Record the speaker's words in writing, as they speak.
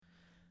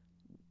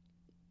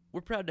We're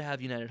proud to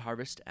have United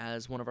Harvest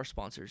as one of our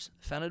sponsors.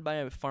 Founded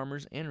by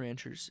farmers and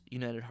ranchers,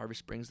 United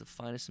Harvest brings the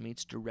finest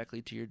meats directly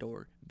to your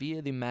door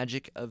via the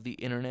magic of the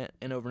internet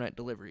and overnight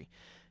delivery.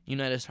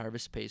 United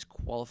Harvest pays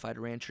qualified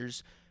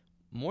ranchers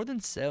more than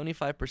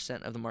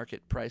 75% of the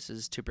market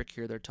prices to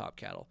procure their top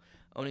cattle.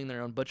 Owning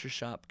their own butcher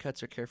shop,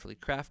 cuts are carefully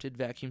crafted,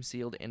 vacuum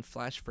sealed, and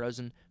flash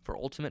frozen for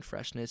ultimate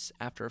freshness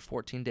after a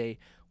 14-day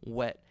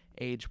wet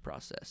age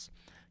process.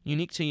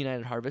 Unique to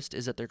United Harvest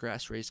is that their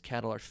grass-raised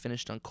cattle are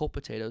finished on cold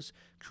potatoes,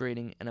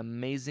 creating an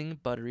amazing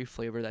buttery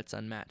flavor that's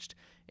unmatched.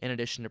 In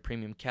addition to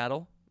premium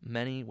cattle,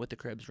 many with the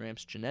Krebs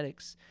Ranch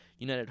genetics,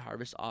 United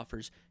Harvest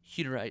offers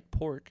Hutterite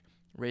pork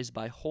raised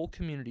by whole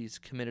communities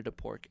committed to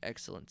pork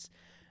excellence.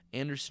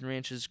 Anderson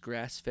Ranch's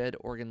grass-fed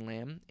Oregon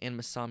lamb and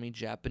Masami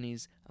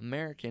Japanese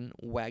American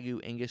Wagyu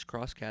Angus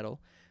cross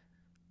cattle.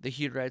 The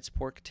Hutterite's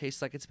pork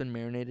tastes like it's been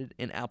marinated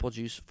in apple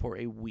juice for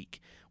a week,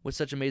 with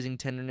such amazing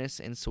tenderness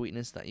and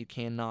sweetness that you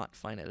cannot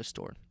find at a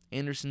store.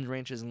 Anderson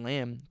Ranch's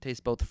lamb tastes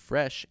both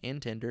fresh and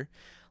tender,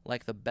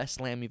 like the best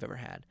lamb you've ever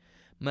had.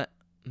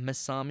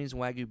 Masami's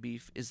Wagyu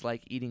beef is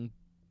like eating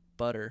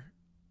butter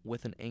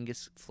with an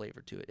Angus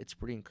flavor to it. It's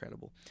pretty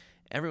incredible.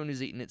 Everyone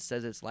who's eaten it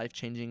says it's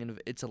life-changing, and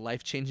it's a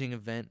life-changing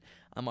event.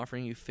 I'm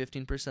offering you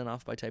 15%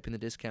 off by typing the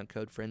discount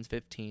code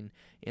FRIENDS15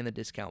 in the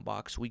discount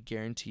box. We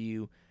guarantee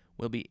you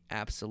will be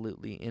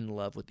absolutely in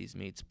love with these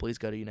meats. Please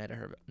go to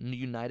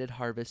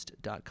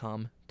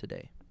UnitedHarvest.com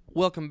today.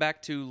 Welcome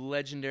back to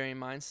Legendary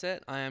Mindset.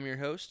 I am your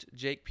host,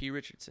 Jake P.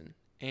 Richardson,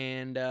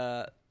 and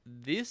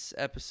this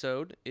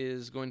episode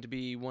is going to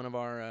be one of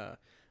our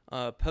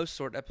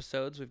post-sort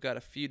episodes. We've got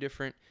a few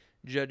different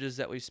judges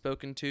that we've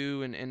spoken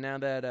to, and now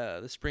that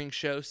the spring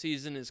show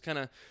season is kind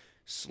of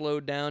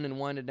slowed down and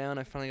winded down,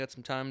 I finally got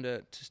some time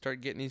to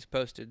start getting these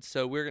posted.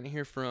 So we're going to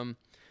hear from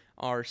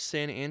our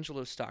San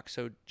Angelo stock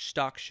show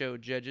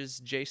judges,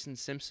 Jason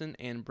Simpson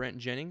and Brent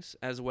Jennings,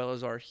 as well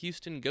as our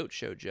Houston Goat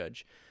Show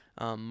judge,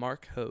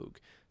 Mark Hogue.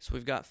 So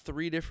we've got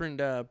three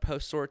different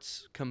post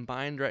sorts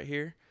combined right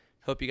here.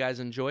 Hope you guys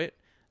enjoy it,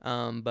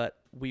 but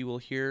we will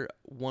hear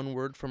one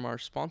word from our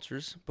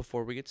sponsors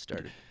before we get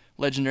started.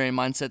 Legendary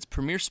Mindset's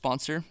premier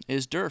sponsor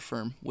is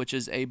Durafirm, which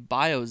is a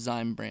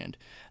Biozyme brand.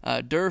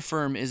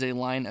 Durafirm is a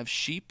line of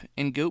sheep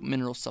and goat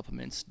mineral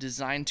supplements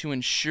designed to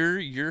ensure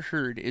your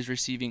herd is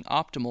receiving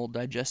optimal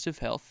digestive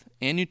health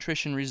and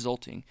nutrition,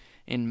 resulting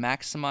in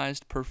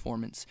maximized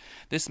performance.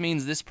 This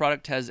means this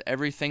product has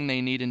everything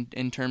they need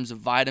in terms of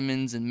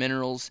vitamins and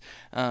minerals.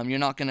 You're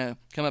not going to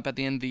come up at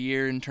the end of the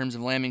year in terms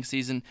of lambing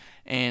season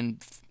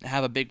and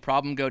have a big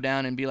problem go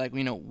down and be like,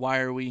 why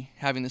are we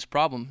having this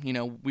problem?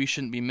 We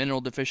shouldn't be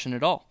mineral deficient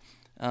at all.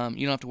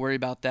 You don't have to worry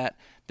about that.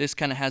 This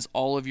kind of has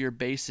all of your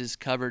bases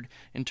covered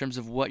in terms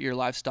of what your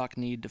livestock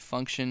need to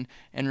function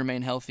and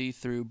remain healthy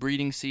through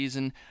breeding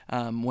season,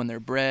 when they're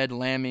bred,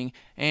 lambing,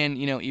 and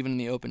even in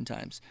the open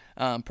times.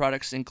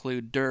 Products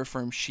include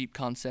Durafirm Sheep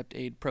Concept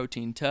Aid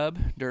Protein Tub,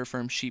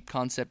 Durafirm Sheep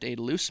Concept Aid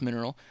Loose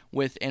Mineral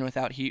with and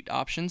without heat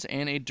options,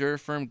 and a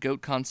Durafirm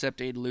Goat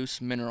Concept Aid Loose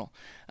Mineral.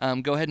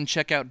 Go ahead and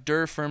check out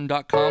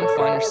Durafirm.com,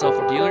 find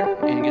yourself a dealer,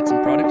 and get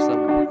some products that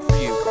will work for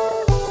you.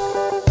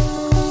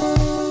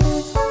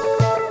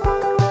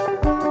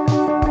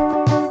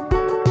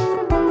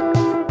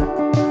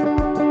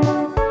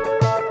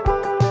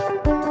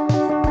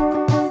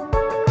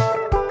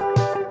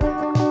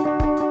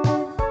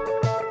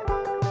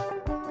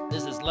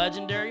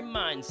 Legendary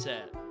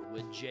Mindset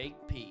with Jake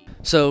P.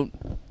 So,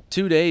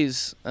 2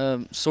 days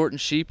sorting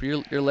sheep.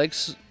 Your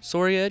legs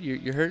sore yet?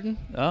 You're hurting?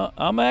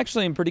 I'm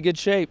actually in pretty good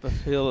shape. I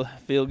feel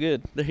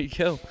good. There you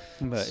go.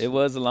 But it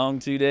was a long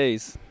 2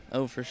 days.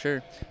 Oh, for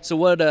sure. So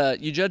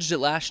what? You judged it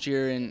last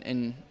year,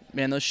 and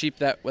man, those sheep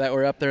that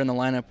were up there in the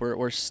lineup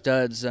were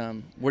studs.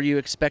 Were you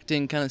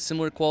expecting kind of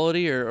similar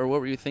quality, or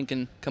what were you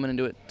thinking coming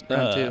into it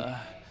round two?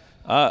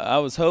 I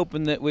was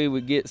hoping that we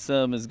would get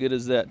some as good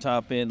as that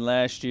top end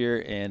last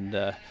year,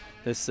 and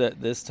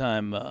this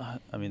time,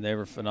 they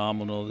were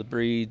phenomenal. The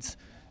breeds,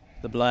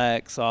 the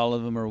blacks, all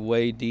of them are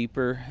way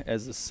deeper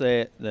as a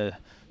set. The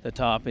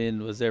top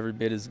end was every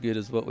bit as good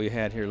as what we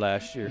had here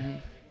last year. Mm-hmm.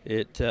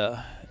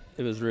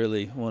 It was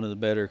really one of the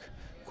better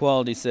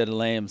quality set of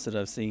lambs that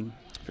I've seen.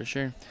 For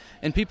sure.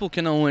 And people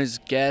can always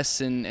guess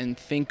and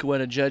think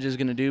what a judge is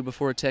going to do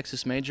before a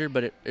Texas Major,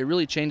 but it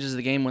really changes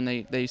the game when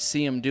they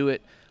see him do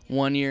it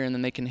one year and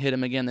then they can hit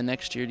him again the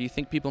next year. Do you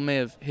think people may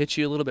have hit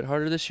you a little bit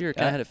harder this year, or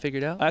kind of had it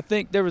figured out? I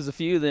think there was a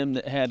few of them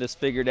that had us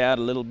figured out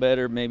a little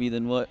better maybe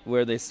than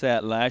where they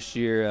sat last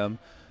year.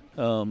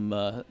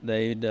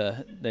 They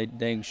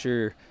dang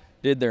sure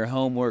did their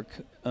homework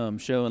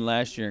showing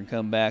last year and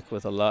come back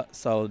with a lot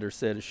solider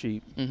set of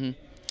sheep. Mm-hmm.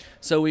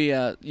 So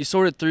you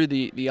sorted through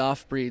the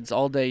off breeds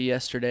all day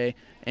yesterday,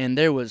 and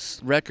there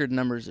was record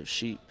numbers of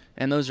sheep.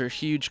 And those are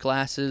huge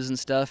classes and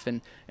stuff.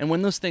 And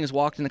when those things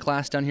walked into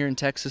class down here in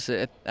Texas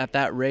at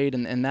that rate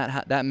and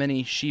that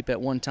many sheep at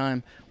one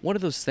time, what are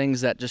those things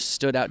that just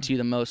stood out to you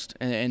the most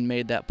and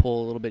made that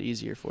pull a little bit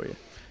easier for you?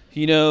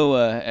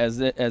 As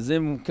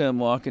them come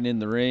walking in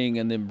the ring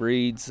and them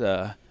breeds,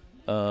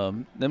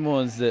 Them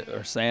ones that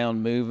are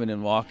sound moving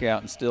and walk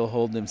out and still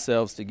hold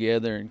themselves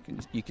together,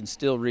 and you can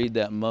still read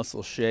that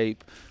muscle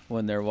shape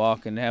when they're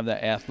walking, have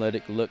that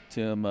athletic look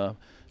to them.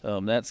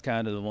 That's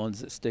kind of the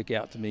ones that stick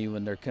out to me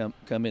when they're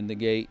come in the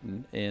gate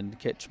and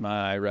catch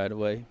my eye right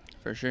away.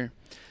 For sure.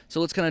 So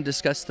let's kind of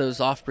discuss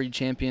those off-breed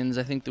champions.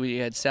 I think that we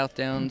had South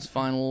Downs,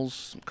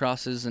 finals,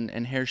 crosses,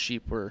 and hair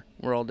sheep were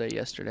all day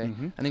yesterday.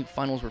 Mm-hmm. I think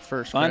finals were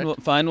first,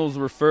 correct? Finals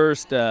were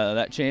first.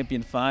 That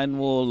champion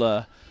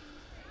final,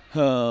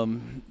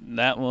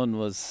 that one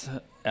was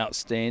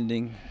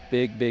outstanding.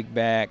 Big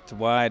backed,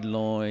 wide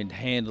loined,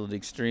 handled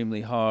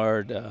extremely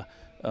hard,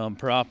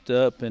 propped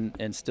up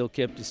and still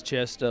kept his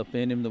chest up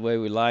in him the way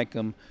we like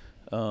him.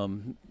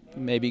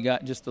 Maybe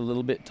got just a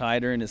little bit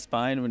tighter in his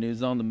spine when he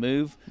was on the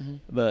move,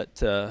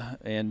 but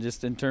and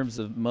just in terms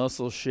of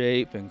muscle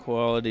shape and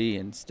quality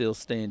and still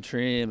staying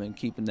trim and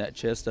keeping that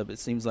chest up, it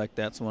seems like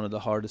that's one of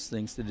the hardest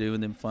things to do in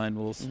them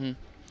finals.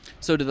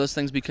 So do those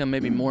things become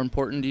maybe more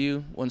important to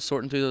you when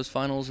sorting through those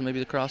finals and maybe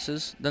the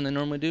crosses than they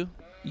normally do?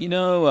 You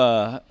know,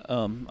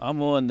 I'm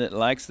one that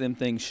likes them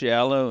things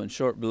shallow and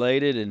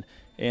short-bladed,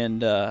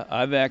 and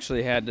I've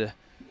actually had to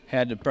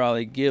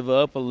probably give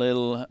up a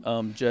little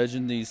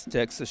judging these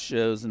Texas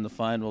shows in the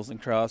finals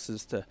and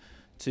crosses to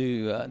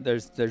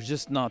there's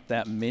just not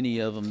that many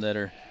of them that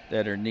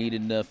are neat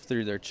enough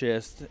through their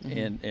chest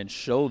and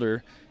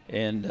shoulder,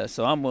 and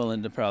so I'm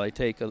willing to probably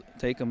take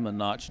them a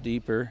notch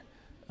deeper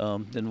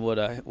than what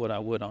I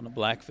would on a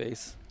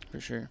blackface.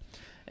 For sure.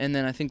 And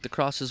then I think the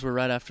crosses were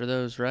right after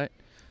those, right?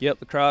 Yep,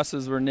 the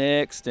crosses were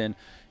next, and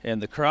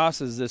the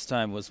crosses this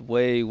time was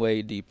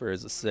way deeper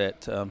as a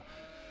set.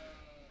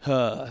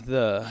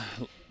 The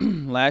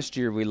last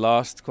year we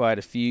lost quite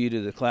a few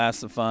to the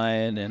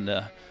classifying, and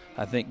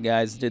I think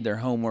guys did their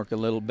homework a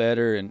little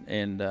better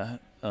and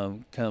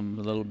come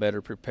a little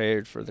better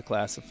prepared for the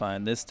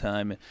classifying this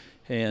time.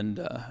 And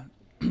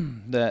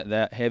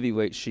that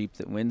heavyweight sheep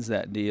that wins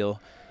that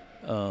deal,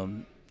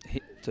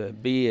 to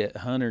be at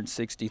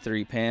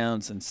 163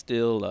 pounds and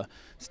still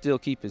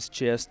keep his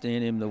chest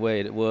in him the way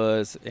it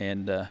was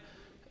and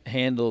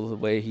handle the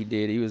way he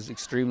did. He was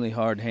extremely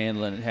hard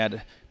handling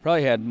and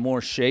probably had more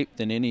shape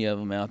than any of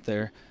them out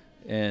there,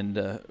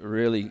 and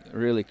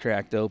really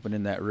cracked open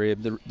in that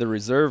rib. The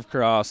reserve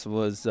cross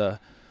was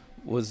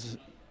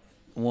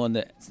one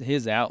that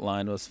his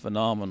outline was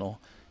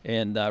phenomenal,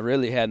 and I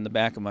really had in the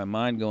back of my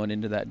mind going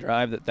into that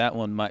drive that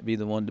one might be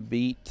the one to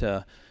beat.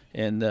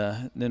 And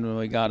then when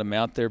we got them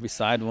out there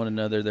beside one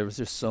another, there was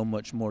just so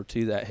much more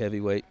to that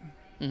heavyweight.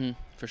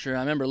 For sure. I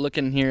remember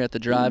looking here at the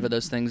drive of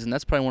those things, and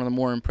that's probably one of the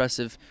more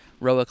impressive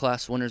ROA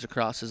class winners of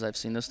crosses I've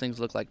seen. Those things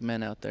look like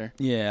men out there.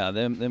 Yeah,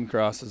 them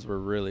crosses were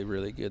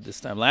really good this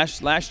time.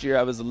 Last year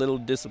I was a little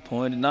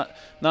disappointed,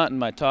 not in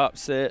my top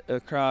set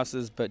of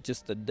crosses, but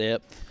just the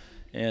depth,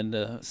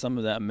 and some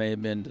of that may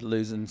have been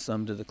losing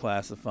some to the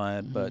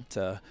classifying,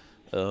 but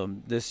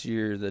this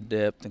year the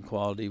depth and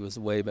quality was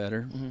way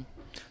better.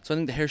 So I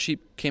think the hair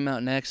sheep came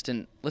out next,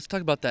 and let's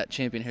talk about that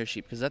champion hair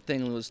sheep, because that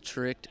thing was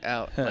tricked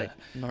out like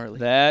gnarly.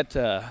 That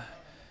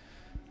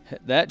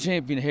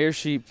champion hair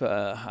sheep,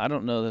 I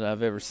don't know that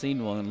I've ever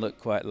seen one look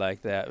quite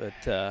like that,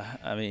 but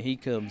I mean, he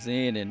comes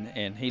in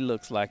and he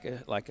looks like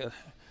a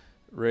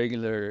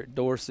regular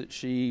Dorset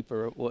sheep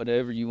or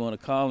whatever you want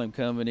to call him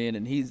coming in,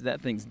 and that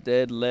thing's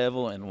dead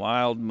level and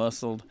wild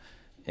muscled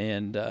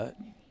and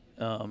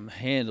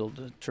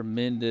handled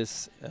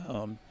tremendous.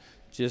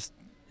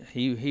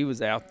 He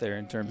was out there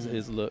in terms of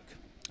his look.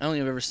 I don't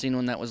think I've ever seen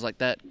one that was like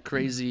that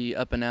crazy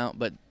up and out,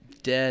 but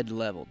dead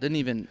level. Didn't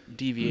even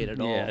deviate at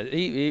all. Yeah,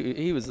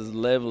 he was as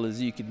level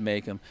as you could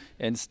make him.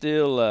 And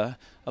still, a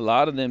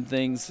lot of them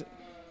things,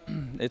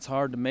 it's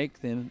hard to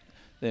make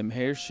them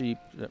hair sheep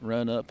that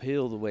run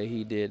uphill the way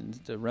he did.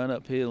 And to run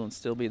uphill and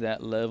still be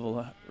that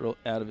level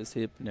out of his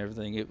hip and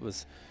everything, it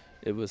was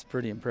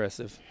pretty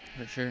impressive.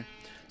 For sure.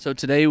 So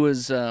today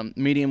was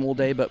medium wool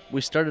day, but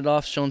we started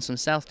off showing some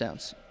South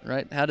Downs,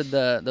 right? How did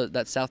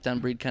that South Down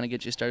breed kind of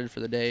get you started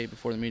for the day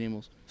before the medium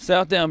wools?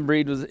 South Down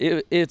breed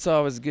it's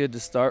always good to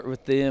start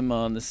with them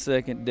on the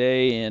second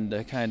day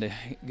and kind of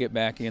get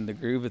back in the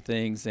groove of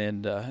things.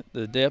 And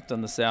the depth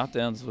on the South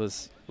Downs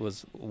was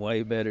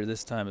way better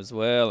this time as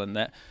well. And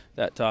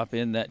that top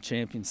end, that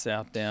champion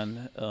South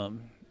Down,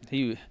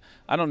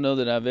 I don't know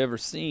that I've ever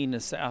seen a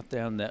South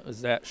Down that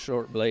was that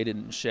short-bladed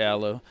and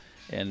shallow.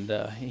 And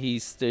he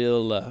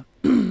still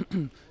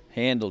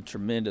handled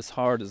tremendous,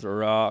 hard as a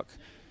rock.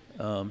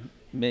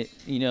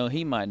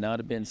 He might not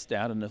have been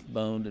stout enough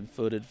boned and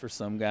footed for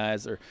some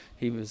guys, or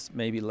he was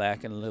maybe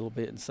lacking a little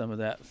bit in some of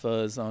that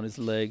fuzz on his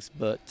legs.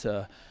 But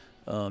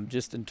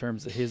just in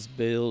terms of his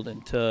build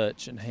and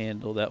touch and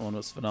handle, that one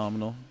was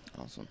phenomenal.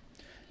 Awesome.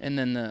 And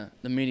then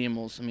the medium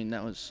wools, I mean,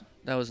 that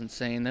was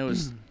insane. There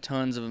was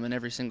tons of them in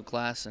every single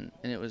class, and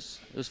it was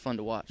fun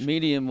to watch.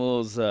 Medium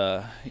wools,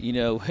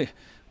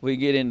 we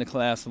get into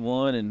class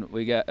 1 and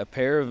we got a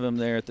pair of them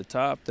there at the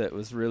top that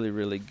was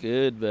really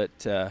good, but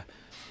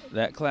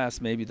that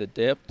class, maybe the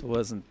depth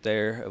wasn't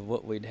there of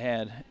what we'd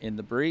had in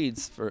the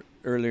breeds for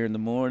earlier in the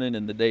morning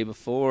and the day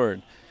before,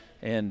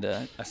 And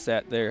I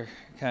sat there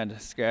kind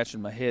of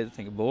scratching my head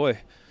thinking, boy,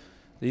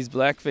 these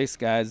blackface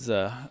guys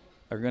are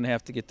going to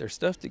have to get their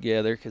stuff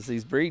together because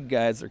these breed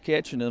guys are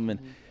catching them.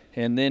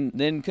 And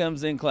then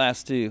comes in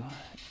Class 2.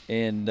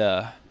 And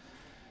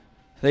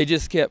they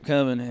just kept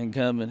coming and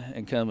coming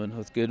and coming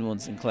with good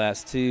ones in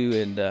Class 2.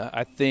 And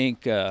I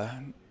think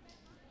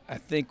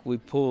we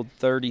pulled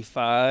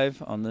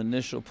 35 on the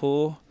initial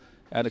pull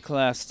out of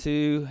Class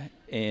 2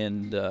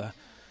 and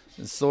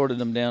sorted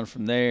them down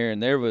from there.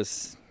 And there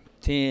was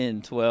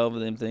 10, 12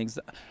 of them things.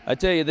 I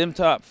tell you, them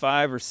top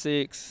 5 or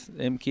 6,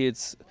 them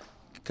kids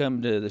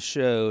come to the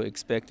show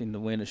expecting to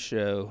win a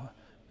show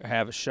or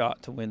have a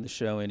shot to win the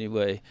show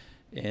anyway.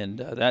 And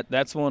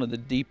that's one of the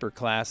deeper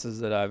classes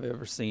that I've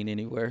ever seen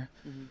anywhere.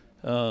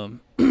 We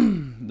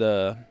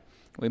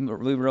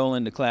roll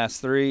into Class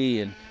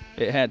 3, and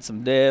it had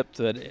some depth,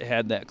 but it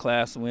had that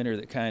class winner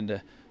that kind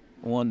of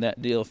won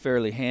that deal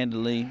fairly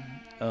handily.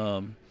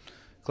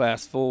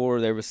 Class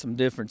 4, there was some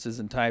differences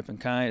in type and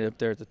kind up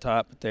there at the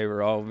top, but they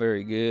were all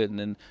very good.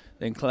 And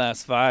then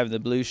Class 5, the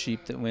blue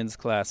sheep that wins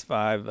Class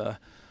 5,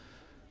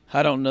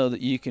 I don't know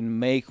that you can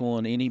make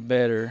one any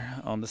better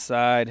on the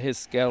side. His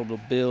skeletal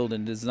build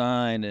and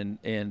design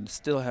and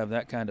still have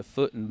that kind of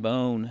foot and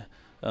bone.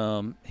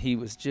 He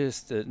was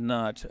just a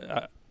notch.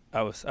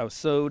 I was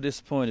so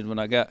disappointed when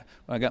I got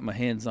my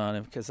hands on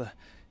him because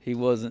he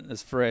wasn't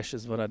as fresh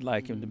as what I'd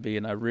like him to be,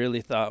 and I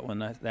really thought when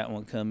that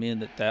one come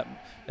in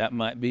that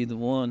might be the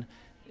one.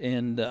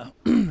 And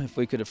if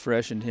we could have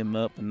freshened him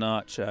up a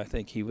notch, I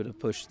think he would have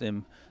pushed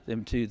them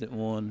two that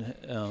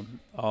won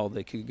all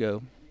they could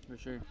go. For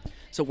sure.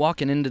 So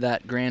walking into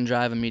that Grand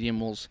Drive of medium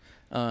moles,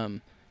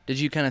 did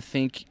you kind of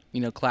think,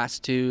 Class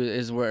 2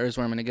 is where I'm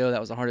going to go? That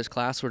was the hardest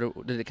class, or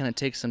did it kind of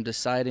take some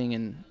deciding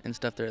and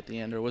stuff there at the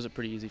end, or was it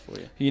pretty easy for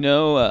you?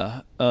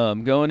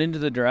 Going into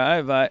the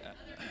drive,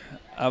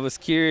 I was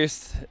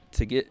curious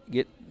to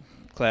get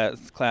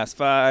class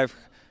 5,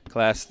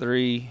 Class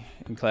 3,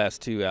 and Class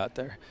 2 out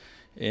there,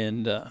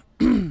 and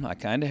I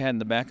kind of had in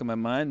the back of my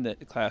mind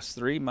that Class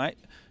 3 might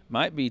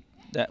be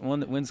that one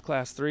that wins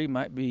Class 3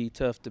 might be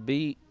tough to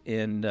beat,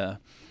 and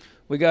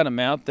we got them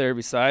out there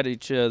beside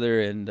each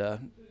other, and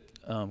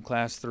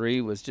Class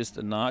 3 was just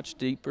a notch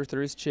deeper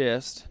through his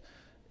chest,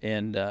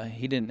 and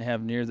he didn't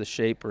have near the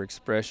shape or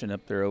expression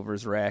up there over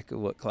his rack of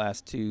what Class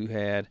 2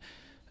 had.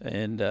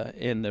 And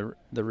in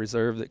the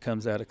reserve that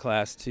comes out of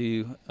Class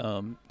 2,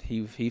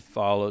 he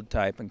followed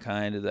type and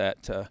kind of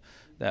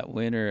that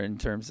winner in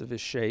terms of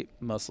his shape,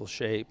 muscle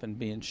shape, and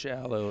being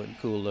shallow and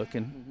cool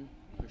looking.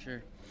 For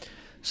sure.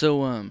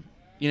 So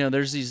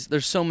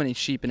there's so many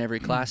sheep in every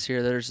class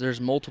here.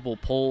 There's multiple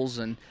pulls,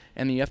 and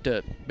you have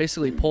to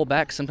basically pull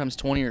back sometimes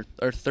 20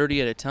 or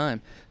 30 at a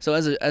time. So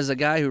as a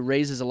guy who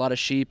raises a lot of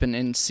sheep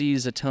and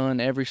sees a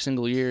ton every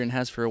single year and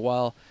has for a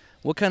while,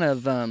 what kind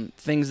of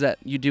things that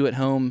you do at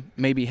home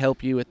maybe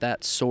help you with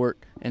that sort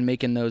and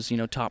making those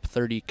top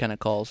 30 kind of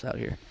calls out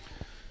here?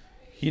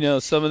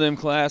 Some of them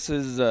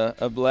classes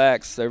of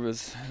blacks, there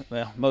was,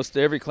 most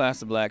every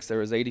class of blacks, there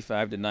was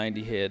 85 to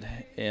 90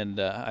 head. And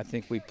I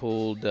think we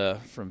pulled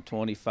from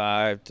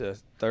 25 to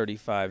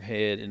 35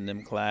 head in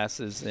them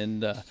classes.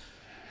 And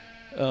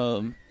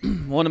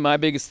one of my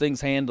biggest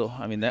things, handle.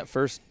 I mean, that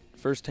first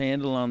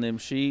handle on them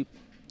sheep,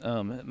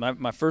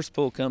 my first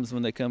pull comes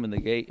when they come in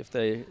the gate. If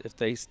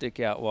they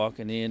stick out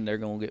walking in, they're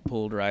going to get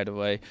pulled right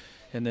away.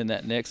 And then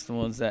that next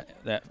one's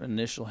that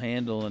initial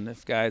handle, and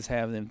if guys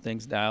have them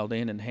things dialed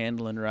in and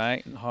handling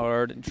right and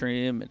hard and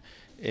trim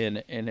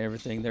and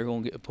everything, they're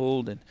going to get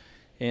pulled.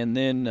 And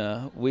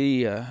then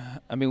we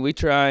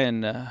tried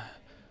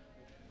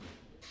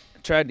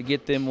to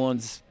get them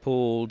ones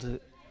pulled.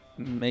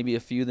 Maybe a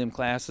few of them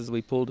classes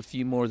we pulled a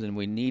few more than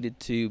we needed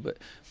to,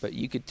 but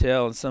you could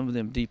tell in some of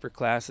them deeper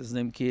classes,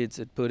 them kids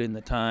had put in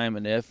the time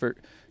and effort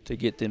to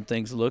get them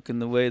things looking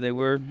the way they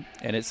were,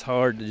 and it's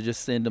hard to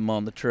just send them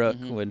on the truck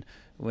when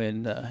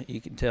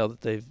you can tell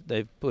that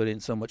they've put in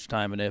so much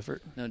time and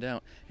effort. No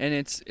doubt, and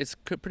it's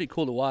pretty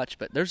cool to watch.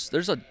 But there's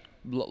a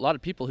lot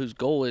of people whose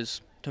goal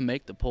is to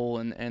make the pull,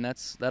 and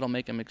that'll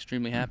make them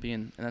extremely happy,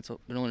 and that's the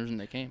only reason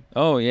they came.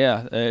 Oh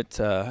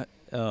yeah,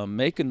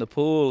 making the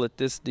pull at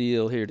this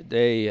deal here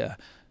today,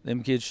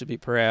 them kids should be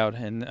proud.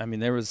 And I mean,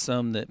 there was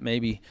some that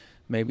maybe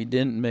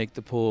didn't make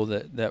the pull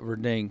that were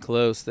dang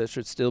close that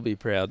should still be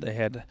proud. They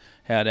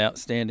had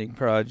outstanding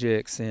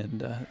projects, and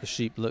the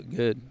sheep looked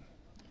good.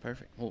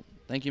 Perfect. Well,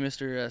 thank you,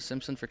 Mr.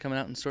 Simpson, for coming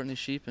out and sorting these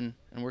sheep and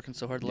working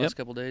so hard the last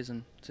couple of days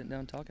and sitting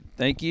down and talking.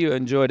 Thank you. I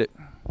enjoyed it.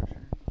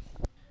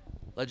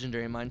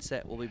 Legendary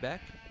Mindset will be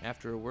back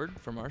after a word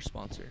from our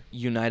sponsor.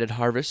 United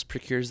Harvest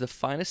procures the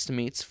finest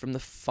meats from the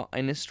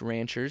finest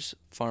ranchers,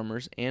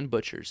 farmers, and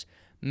butchers.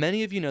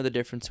 Many of you know the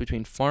difference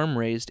between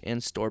farm-raised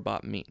and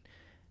store-bought meat.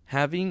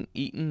 Having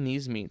eaten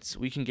these meats,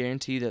 we can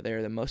guarantee that they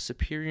are the most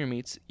superior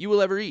meats you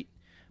will ever eat.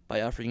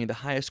 By offering you the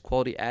highest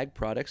quality ag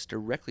products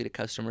directly to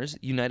customers,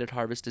 United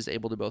Harvest is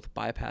able to both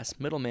bypass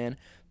middlemen,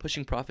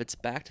 pushing profits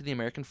back to the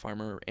American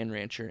farmer and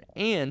rancher,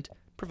 and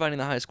providing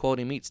the highest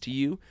quality meats to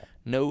you.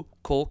 No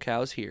coal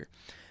cows here.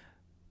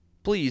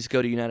 please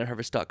go to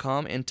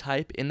unitedharvest.com and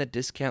type in the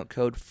discount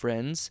code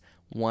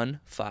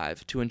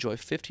FRIENDS15 to enjoy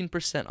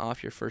 15%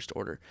 off your first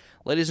order.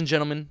 Ladies and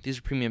gentlemen, these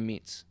are premium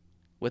meats,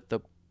 with the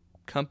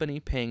company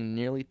paying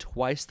nearly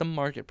twice the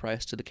market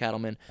price to the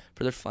cattlemen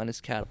for their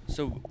finest cattle.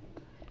 So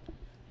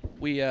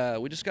we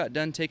just got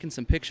done taking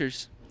some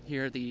pictures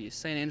here at the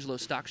San Angelo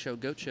Stock Show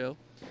Goat Show,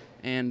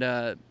 and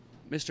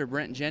Mr.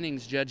 Brent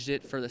Jennings judged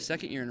it for the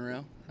second year in a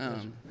row.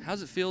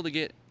 How's it feel to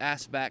get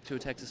asked back to a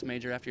Texas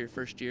major after your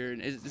first year?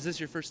 And is this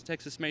your first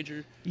Texas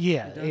major?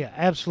 Yeah,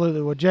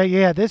 absolutely. Well,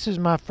 Jay, this is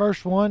my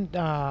first one,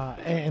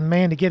 and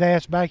man, to get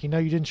asked back, you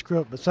didn't screw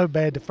up but so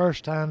bad the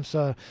first time,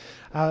 so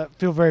I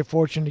feel very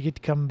fortunate to get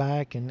to come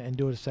back and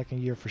do it a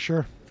second year for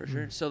sure. For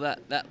sure. So that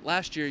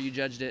last year you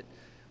judged it.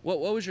 What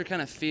was your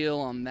kind of feel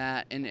on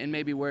that, and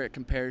maybe where it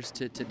compares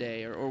to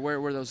today, or where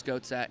were those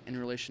goats at in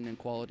relation in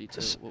quality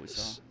to what we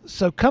saw?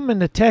 So coming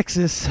to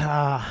Texas,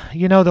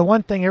 the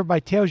one thing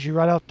everybody tells you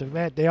right off the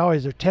bat, they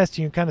always are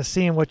testing you, kind of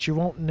seeing what you're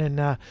wanting,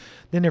 and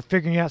then they're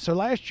figuring you out. So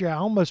last year I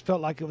almost felt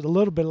like it was a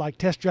little bit like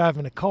test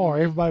driving a car.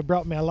 Everybody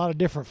brought me a lot of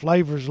different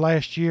flavors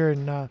last year,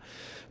 and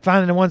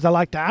finding the ones I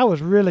liked. I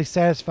was really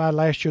satisfied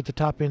last year at the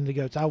top end of the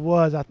goats.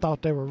 I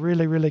thought they were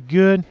really, really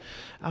good.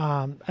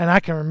 And I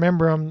can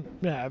remember them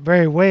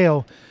very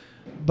well.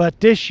 But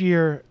this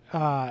year,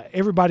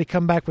 everybody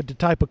come back with the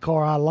type of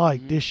car I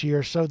liked this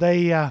year. So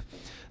the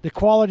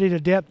quality, the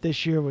depth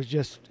this year was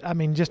just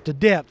the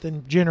depth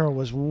in general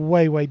was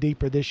way, way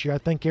deeper this year. I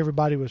think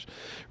everybody was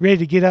ready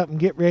to get up and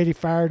get ready,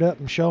 fired up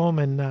and show them.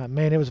 And,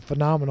 man, it was a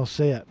phenomenal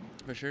set.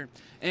 For sure.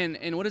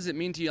 And what does it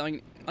mean to you?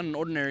 On an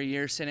ordinary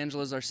year, San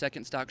Angelo is our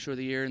second stock show of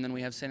the year, and then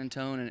we have San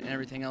Antonio, and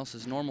everything else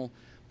is normal.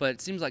 But it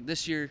seems like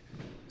this year,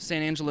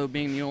 San Angelo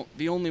being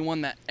the only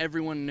one that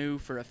everyone knew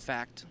for a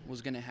fact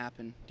was going to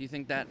happen. Do you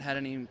think that had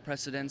any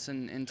precedence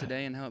in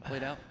today and how it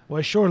played out?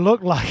 Well, it sure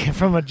looked like it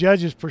from a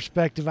judge's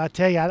perspective. I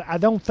tell you,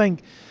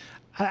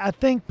 I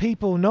think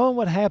people knowing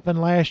what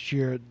happened last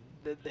year,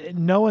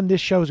 knowing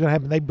this show was going to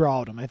happen, they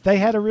brought them. If they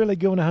had a really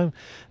good one at home,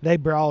 they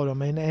brought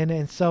them.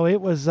 And so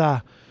it was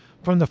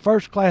from the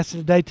first class of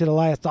the day to the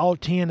last, all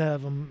 10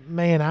 of them,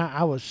 man,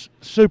 I was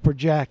super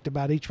jacked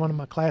about each one of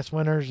my class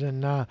winners.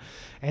 And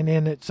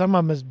then some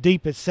of them as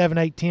deep as 7,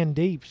 8, 10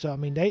 deep. So, I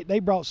mean, they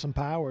brought some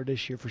power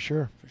this year for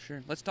sure. For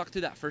sure. Let's talk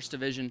through that first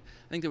division.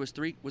 I think there was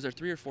 3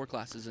 or 4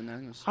 classes in there?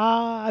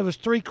 It was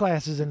 3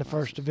 classes in the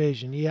first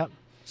division, yep.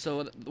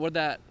 So what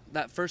that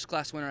first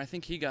class winner, I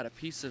think he got a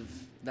piece of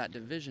that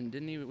division,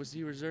 didn't he? Was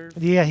he reserve?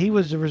 Yeah, he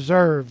was a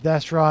reserve.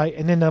 That's right.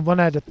 And then the one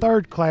at the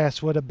third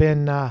class would have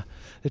been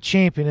the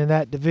champion in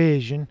that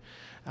division.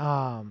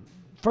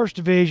 First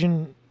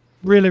division,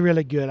 really,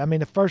 really good. I mean,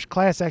 the first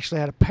class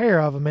actually had a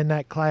pair of them in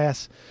that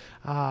class.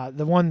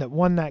 The one that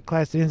won that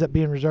class that ends up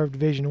being reserve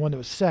division, the one that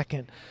was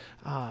second.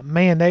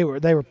 Man, they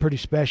were pretty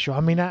special.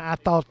 I mean, I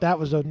thought that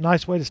was a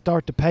nice way to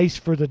start the pace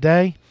for the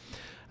day.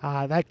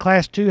 That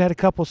Class 2 had a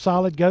couple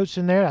solid goats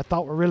in there I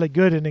thought were really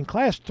good. And in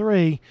Class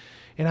 3,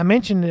 and I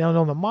mentioned it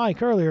on the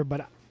mic earlier,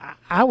 but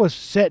I was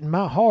setting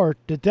my heart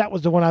that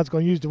was the one I was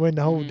going to use to win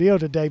the whole deal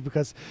today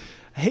because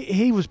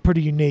he was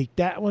pretty unique.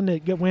 That one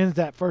that wins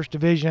that first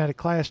division out of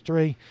Class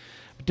 3,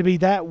 to be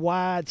that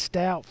wide,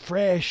 stout,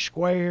 fresh,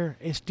 square,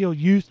 and still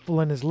youthful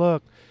in his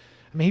look.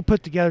 I mean, he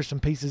put together some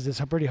pieces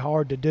that's pretty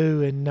hard to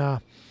do, and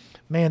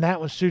man, that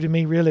one suited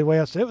me really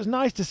well. So it was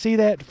nice to see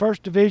that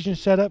first division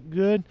set up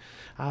good.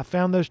 I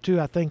found those two,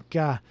 I think,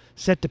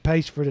 set the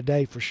pace for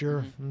today for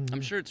sure. Mm-hmm.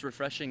 I'm sure it's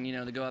refreshing,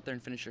 to go out there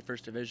and finish your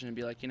first division and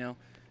be like,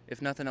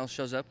 if nothing else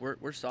shows up,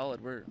 we're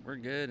solid, we're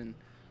good, and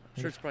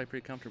I'm sure it's probably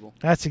pretty comfortable.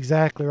 That's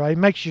exactly right. It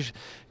makes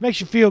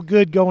you feel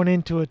good going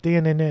into it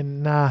then, and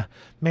then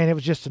man, it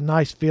was just a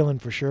nice feeling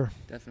for sure.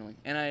 Definitely.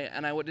 And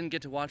I didn't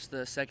get to watch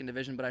the second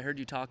division, but I heard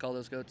you talk all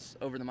those goats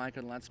over the mic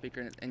or the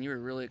loudspeaker, and you were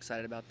really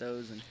excited about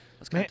those. And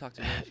let's kind of talk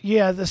to those.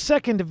 Yeah, the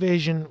second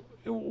division,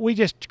 we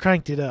just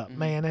cranked it up,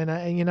 man.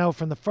 And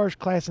from the first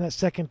class in that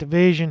second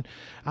division,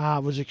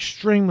 was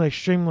extremely,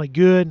 extremely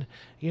good.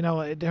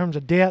 In terms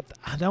of depth,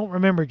 I don't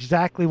remember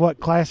exactly what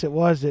class it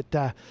was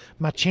that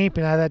my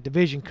champion out of that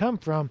division come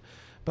from,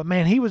 but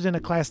man, he was in a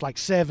class like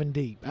 7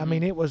 deep. I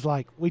mean, it was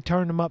like we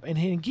turned him up, and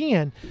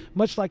again,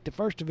 much like the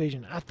first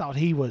division, I thought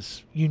he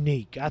was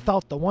unique. I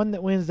thought the one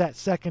that wins that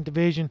second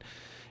division,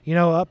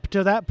 up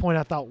to that point,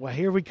 I thought, well,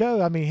 here we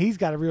go. I mean, he's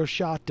got a real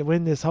shot to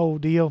win this whole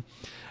deal.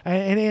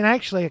 And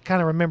actually, I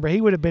kind of remember he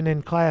would have been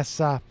in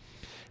class.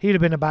 He would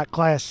have been about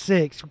Class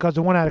 6 because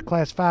the one out of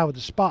Class 5 with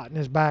the spot in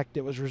his back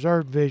that was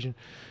reserve division.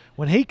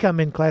 When he come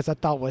in class, I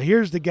thought, well,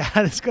 here's the guy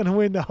that's going to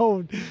win the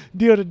whole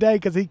deal today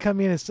because he come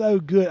in and so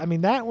good. I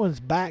mean, that one's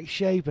back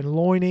shape and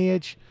loin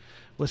edge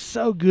was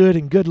so good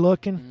and good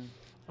looking.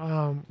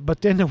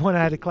 But then the one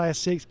out of Class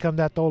 6 come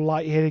that old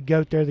light-headed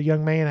goat there the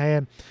young man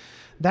had.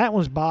 That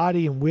one's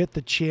body and width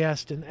of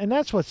chest. And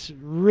that's what's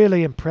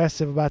really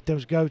impressive about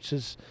those goats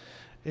is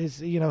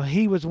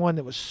he was one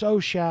that was so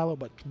shallow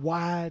but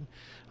wide.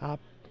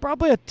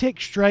 Probably a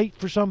tick straight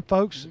for some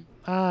folks.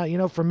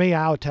 For me,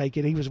 I would take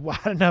it. He was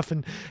wide enough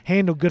and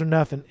handled good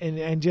enough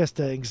and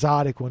just an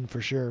exotic one for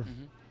sure.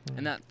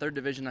 And that third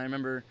division, I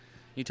remember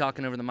you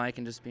talking over the mic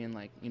and just being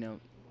like,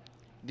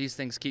 these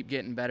things keep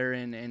getting better,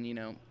 and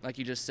like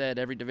you just said,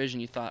 every division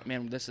you thought,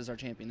 man, this is our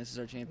champion,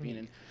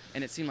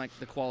 and it seemed like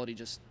the quality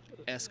just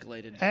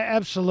escalated.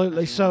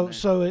 Absolutely.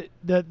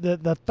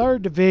 The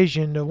third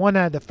division, the one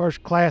out of the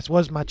first class,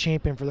 was my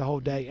champion for the whole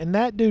day, and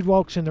that dude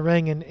walks in the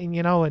ring, and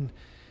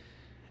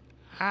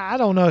I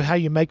don't know how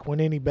you make one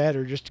any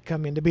better just to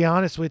come in. To be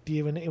honest with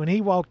you, when he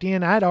walked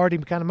in, I'd already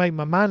kind of made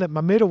my mind up my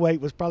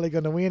middleweight was probably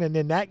going to win, and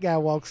then that guy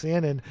walks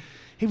in, and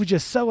he was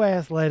just so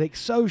athletic,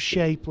 so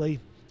shapely,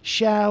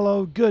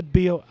 shallow, good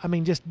build. I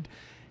mean, just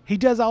he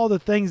does all the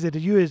things that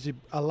you as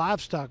a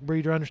livestock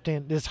breeder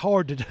understand it's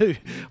hard to do,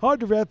 hard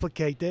to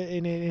replicate that.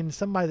 And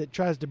somebody that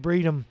tries to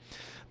breed them,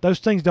 those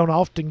things don't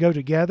often go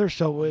together.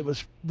 So it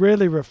was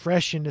really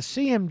refreshing to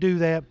see him do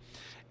that.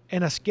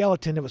 And a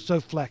skeleton that was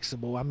so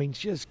flexible. I mean,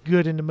 just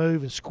good in the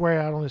move and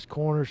square out on his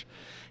corners.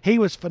 He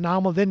was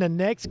phenomenal. Then the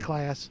next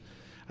class,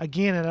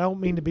 again, and I don't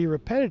mean to be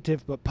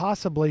repetitive, but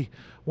possibly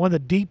one of the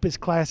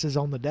deepest classes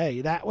on the day.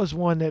 That was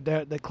one that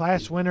the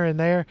class winner in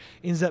there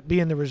ends up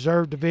being the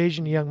reserve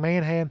division the young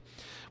man had,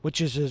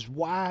 which is as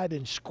wide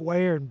and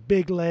square and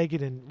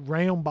big-legged and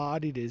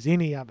round-bodied as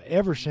any I've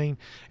ever seen,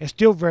 and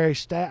still very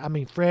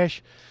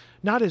fresh.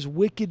 Not as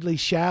wickedly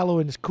shallow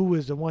and as cool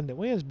as the one that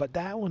wins, but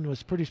that one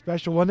was pretty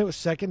special. One that was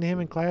second to him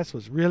in class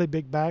was really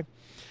big back.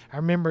 I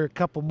remember a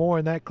couple more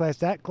in that class.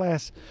 That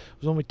class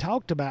was when we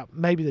talked about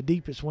maybe the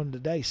deepest one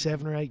today,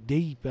 7 or 8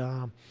 deep.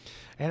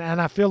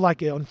 And I feel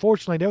like,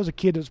 unfortunately, there was a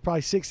kid that was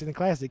probably 6th in the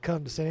class that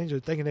come to San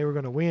Angelo thinking they were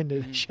going to win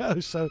the show.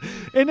 So,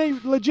 and they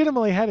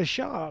legitimately had a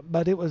shot,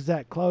 but it was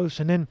that close.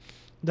 And then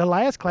the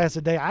last class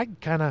of the day, I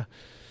kind of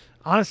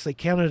honestly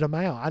counted them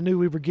out. I knew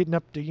we were getting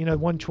up to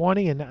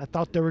 120, and I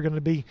thought they were going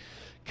to be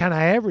kind of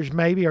average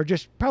maybe, or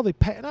just probably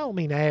I don't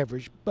mean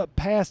average, but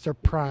past their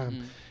prime.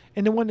 Mm-hmm.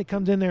 And the one that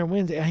comes in there and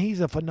wins,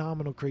 he's a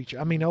phenomenal creature.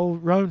 I mean,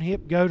 old roan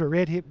hip goat or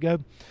red hip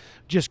goat,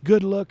 just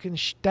good looking,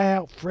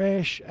 stout,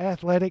 fresh,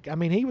 athletic. I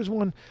mean, he was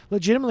one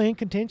legitimately in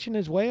contention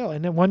as well.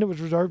 And then one that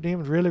was reserved to him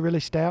was really, really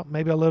stout,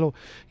 maybe a little,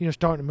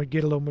 starting to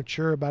get a little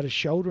mature about his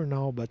shoulder and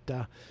all. But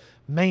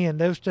man,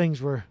 those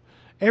things were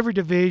every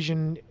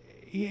division.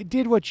 It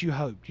did what you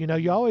hoped.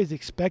 You always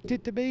expect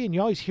it to be, and you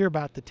always hear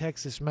about the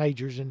Texas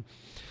majors, and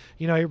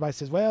everybody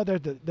says, well, they're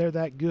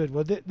that good.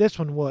 Well, this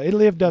one was. It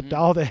lived up to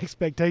all the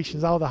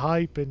expectations, all the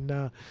hype,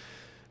 and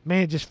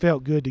man, it just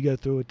felt good to go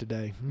through it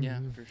today. Mm-hmm. Yeah,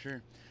 for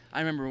sure. I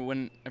remember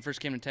when I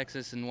first came to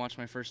Texas and watched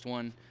my first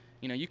one.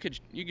 You could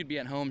be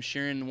at home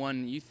cheering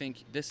one. You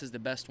think this is the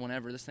best one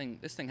ever. This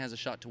thing has a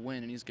shot to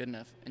win, and he's good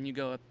enough. And you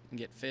go up and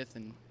get 5th,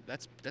 and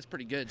that's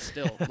pretty good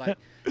still.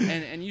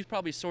 And you've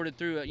probably sorted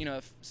through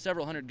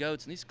several hundred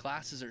goats, and these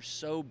classes are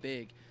so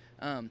big.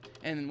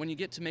 And when you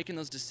get to making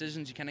those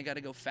decisions, you kind of got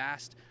to go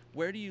fast.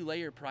 Where do you lay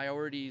your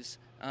priorities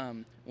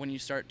when you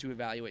start to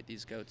evaluate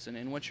these goats?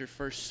 And what's your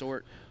first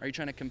sort? Are you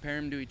trying to compare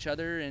them to each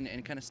other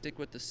and kind of stick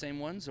with the same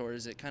ones, or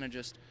is it kind of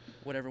just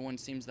whatever one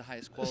seems the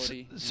highest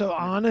quality? So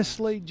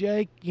honestly,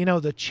 Jake,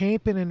 the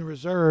champion and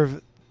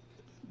reserve,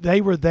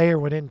 they were there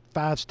within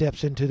 5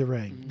 steps into the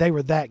ring. Mm-hmm. They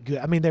were that good.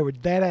 I mean, they were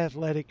that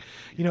athletic.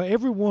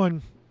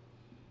 Everyone.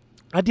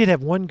 I did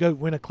have one goat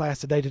win a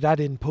class today that I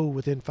didn't pull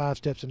within 5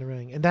 steps in the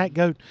ring. And that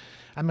goat,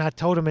 I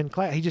told him in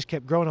class, he just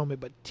kept growing on me.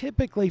 But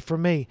typically for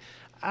me,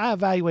 I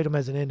evaluate them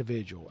as an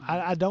individual.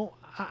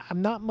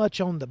 I'm not much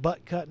on the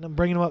butt cutting them,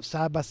 bringing them up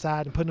side by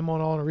side and putting them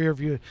on a rear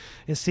view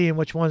and seeing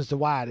which one's the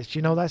widest.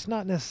 That's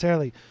not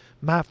necessarily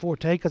my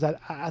forte, because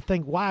I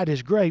think wide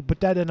is great, but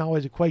that doesn't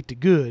always equate to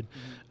good.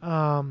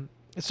 Mm-hmm.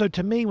 So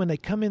to me, when they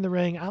come in the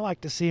ring, I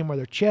like to see them where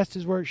their chest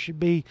is where it should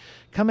be,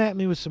 come at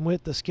me with some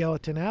width of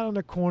skeleton, out on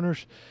their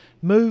corners,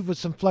 move with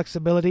some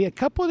flexibility. A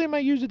couple of them I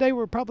used today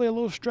were probably a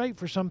little straight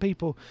for some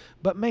people,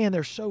 but man,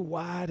 they're so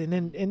wide. And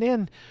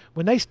then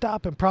when they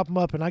stop and prop them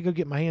up and I go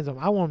get my hands on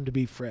them, I want them to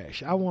be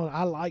fresh. I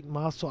like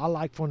muscle. I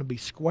like for them to be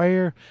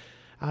square.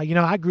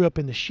 I grew up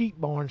in the sheep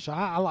barn, so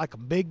I like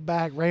them big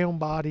back, round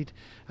bodied,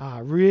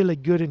 really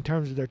good in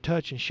terms of their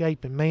touch and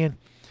shape. And man,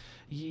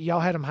 y'all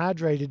had them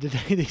hydrated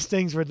today. These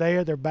things were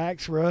there. Their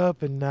backs were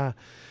up, and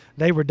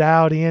they were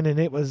dialed in, and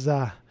it was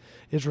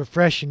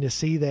refreshing to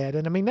see that.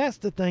 And, that's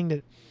the thing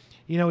that,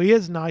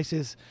 is nice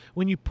is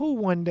when you pull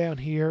one down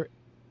here,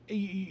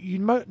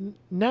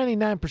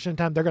 99% of the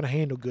time they're going to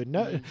handle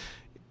good.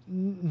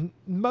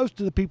 Most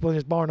of the people in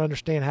this barn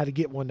understand how to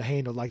get one to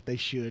handle like they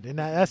should. And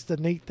that's the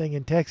neat thing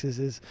in Texas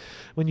is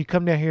when you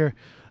come down here,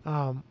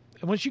 and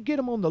once you get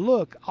them on the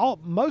look,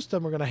 most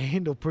of them are going to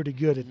handle pretty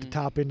good at the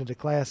top end of the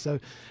class. So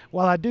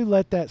while I do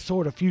let that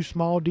sort of few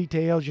small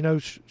details,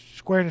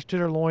 squareness to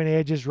their loin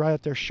edges, right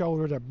at their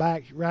shoulder, their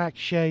back rack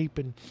shape,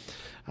 and,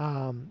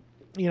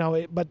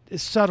 but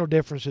it's subtle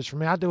differences for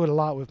me. I do it a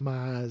lot with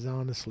my eyes,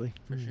 honestly.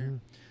 For sure.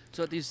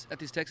 So at these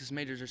Texas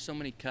majors, there's so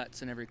many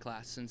cuts in every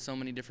class and so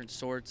many different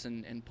sorts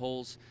and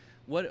pulls.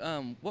 What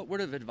word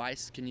of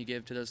advice can you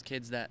give to those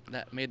kids that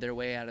made their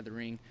way out of the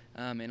ring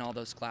in all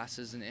those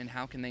classes, and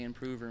how can they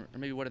improve, or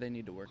maybe what do they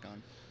need to work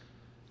on?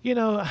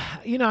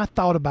 I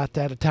thought about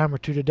that a time or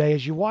two today.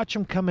 As you watch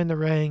them come in the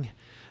ring,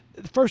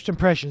 the first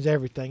impression is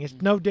everything.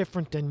 It's no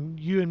different than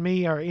you and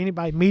me or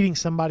anybody meeting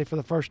somebody for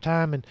the first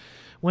time. And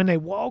when they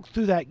walk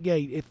through that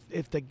gate,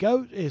 if the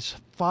goat is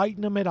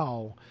fighting them at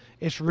all,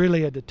 it's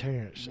really a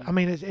deterrence. I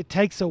mean, it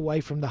takes away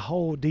from the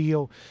whole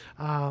deal,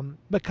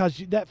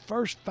 because that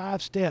first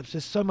 5 steps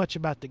is so much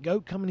about the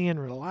goat coming in,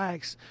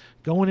 relax,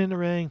 going in the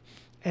ring,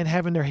 and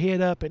having their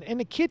head up, and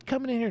the kid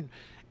coming in here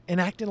and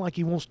acting like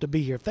he wants to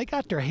be here. If they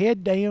got their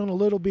head down a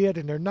little bit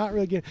and they're not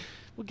really good,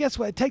 well, guess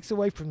what? It takes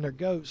away from their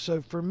goat.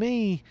 So for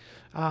me,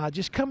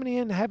 just coming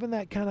in, having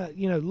that kind of,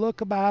 look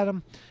about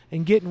them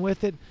and getting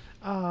with it,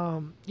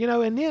 and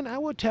then I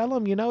would tell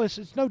them,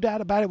 it's no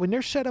doubt about it, when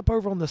they're set up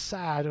over on the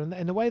side,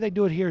 and the way they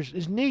do it here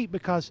is neat,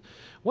 because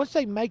once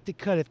they make the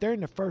cut, if they're in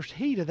the first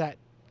heat of that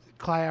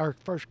class, or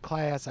first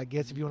class, I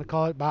guess if you want to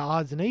call it, by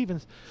odds and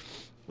evens,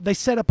 they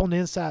set up on the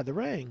inside of the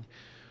ring.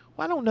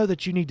 Well, I don't know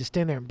that you need to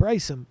stand there and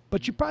brace him,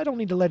 but you probably don't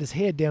need to let his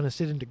head down and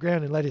sit into the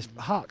ground and let his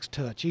hocks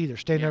touch either,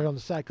 stand there on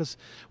the side, because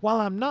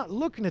while I'm not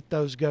looking at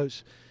those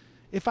goats,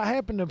 if I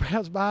happen to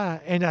browse by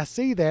and I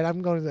see that,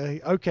 I'm going to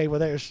say, okay, well,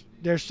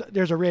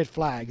 there's a red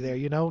flag there,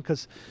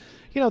 because,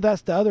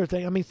 that's the other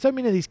thing. I mean, so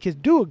many of these kids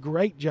do a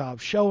great job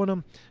showing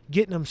them,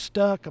 getting them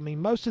stuck. I mean,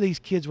 most of these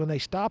kids, when they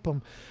stop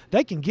them,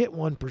 they can get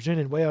one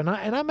presented well.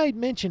 And I made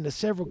mention to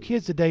several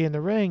kids today in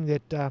the ring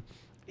that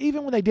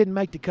even when they didn't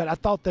make the cut, I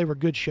thought they were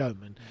good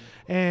showmen.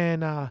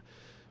 And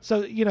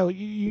so,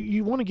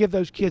 you want to give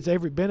those kids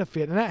every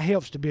benefit, and that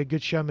helps to be a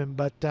good showman.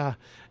 But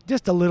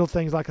just the little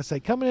things, like I say,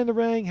 coming in the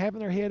ring, having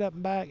their head up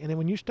and back, and then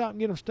when you stop and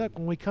get them stuck,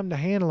 when we come to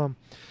handle them,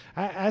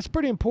 it's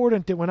pretty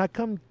important that when I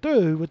come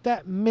through with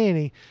that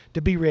many,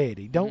 to be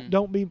ready.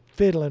 Don't be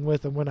fiddling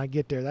with them when I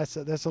get there. That's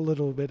a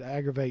little bit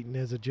aggravating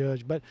as a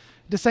judge. But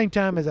at the same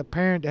time, as a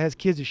parent that has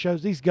kids that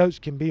shows, these goats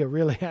can be a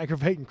really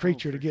aggravating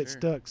creature to get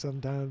stuck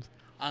sometimes.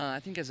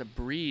 I think as a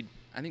breed,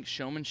 I think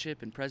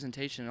showmanship and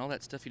presentation and all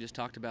that stuff you just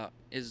talked about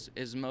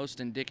is most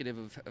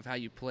indicative of how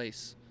you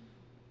place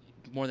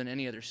more than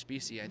any other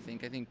species, I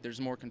think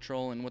there's more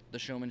control in what the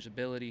showman's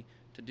ability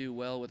to do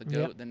well with a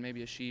goat than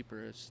maybe a sheep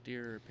or a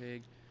steer or a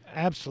pig.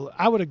 Absolutely.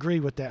 I would agree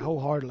with that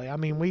wholeheartedly. I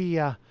mean, we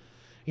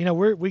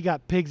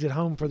got pigs at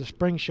home for the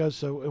spring show,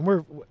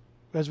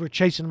 as we're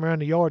chasing them around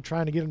the yard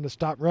trying to get them to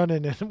stop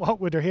running and walk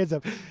with their heads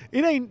up.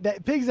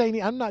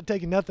 I'm not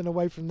taking nothing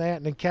away from that,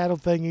 and the cattle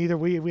thing either.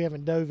 We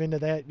haven't dove into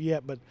that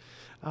yet, but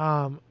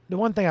the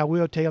one thing I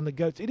will tell you on the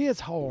goats, it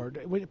is hard,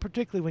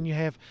 particularly when you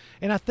have,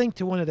 and I think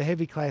to one of the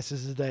heavy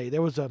classes today,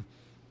 there was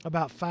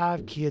about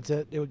 5 kids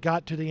that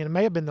got to the end. It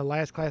may have been the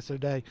last class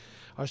of the day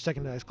or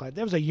second to last class.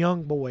 There was a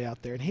young boy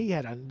out there, and he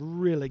had a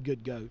really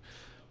good goat.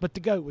 But the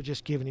goat was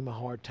just giving him a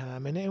hard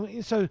time.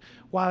 And so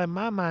while in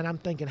my mind I'm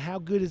thinking, how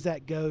good is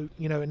that goat?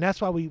 And that's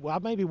why I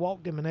maybe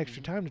walked him an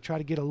extra time to try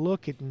to get a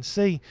look at and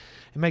see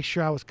and make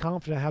sure I was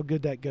confident how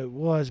good that goat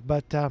was.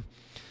 But,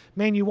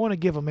 man, you want to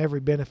give them every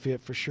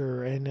benefit for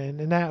sure.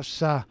 And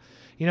that's, and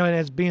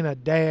as being a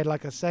dad,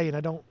 like I say, and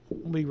I don't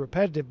want to be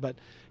repetitive, but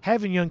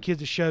having young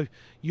kids to show,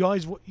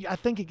 I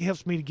think it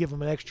helps me to give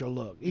them an extra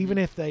look. Even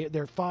if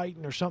they're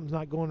fighting or something's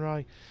not going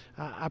right,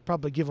 I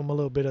probably give them a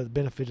little bit of the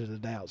benefit of the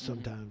doubt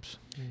sometimes.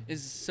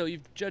 So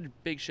you've judged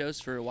big shows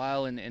for a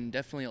while and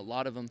definitely a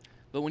lot of them.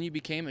 But when you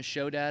became a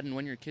show dad and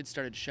when your kids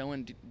started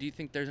showing, do you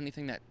think there's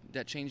anything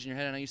that changed in your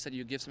head? I know you said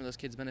you give some of those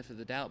kids benefit of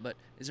the doubt, but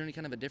is there any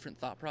kind of a different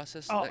thought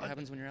process that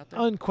happens when you're out there?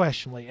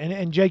 Unquestionably.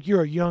 And Jake,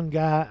 you're a young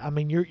guy. I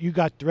mean, you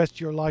got the rest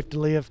of your life to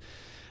live.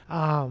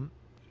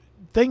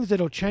 Things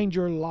that'll change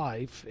your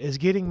life is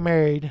getting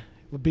married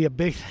would be a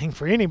big thing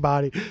for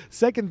anybody.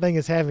 Second thing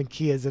is having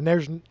kids,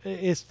 and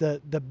it's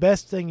the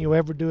best thing you'll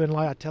ever do in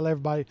life. I tell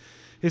everybody,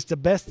 it's the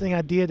best thing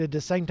I did. At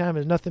the same time,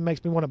 as nothing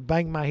makes me want to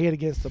bang my head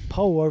against the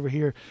pole over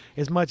here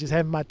as much as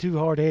having my 2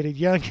 hard-headed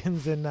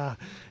youngins,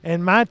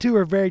 and my 2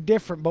 are very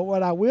different. But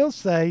what I will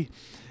say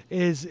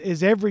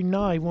is every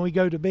night when we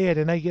go to bed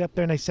and they get up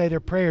there and they say their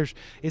prayers,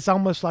 it's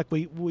almost like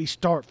we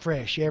start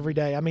fresh every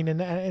day. I mean,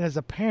 and as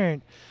a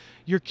parent,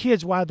 your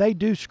kids, while they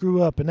do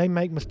screw up and they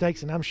make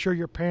mistakes, and I'm sure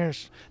your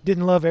parents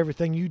didn't love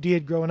everything you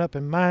did growing up,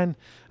 and mine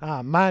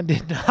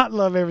did not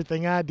love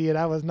everything I did.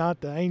 I was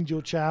not the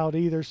angel child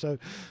either. So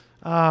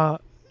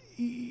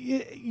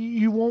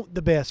you want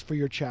the best for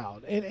your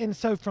child. And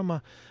so from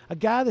a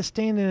guy that's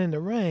standing in the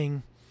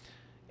ring,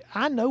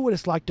 I know what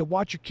it's like to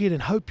watch your kid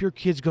and hope your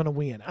kid's going to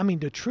win. I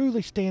mean, to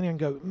truly stand there and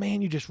go,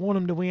 man, you just want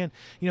them to win.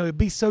 It'd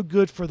be so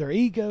good for their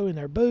ego and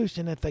their boost.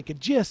 And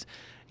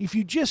if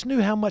you just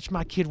knew how much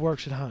my kid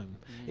works at home,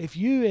 if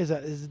you as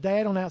a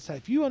dad on the outside,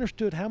 if you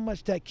understood how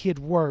much that kid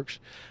works,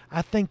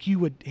 I think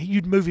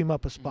you'd move him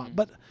up a spot.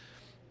 But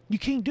you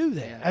can't do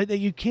that.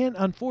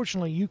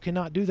 Unfortunately, you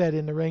cannot do that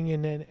in the ring.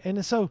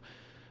 And so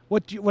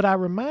what I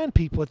remind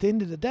people at the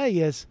end of the day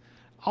is,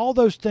 all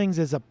those things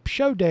as a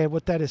show dad,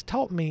 what that has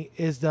taught me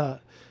is that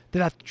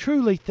I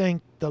truly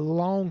think the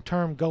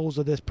long-term goals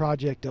of this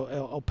project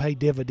will pay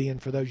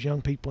dividend for those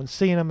young people and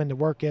seeing them in the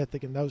work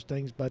ethic and those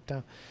things. But,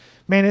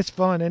 man, it's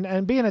fun.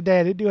 And being a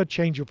dad, it'll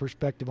change your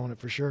perspective on it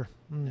for sure.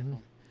 Mm-hmm.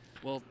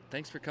 Well,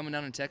 thanks for coming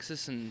down in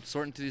Texas and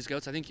sorting through these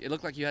goats. I think it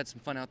looked like you had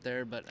some fun out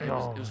there, but it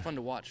was fun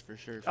to watch for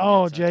sure. from the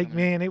Oh, outside Jake,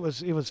 coming in. man, it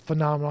was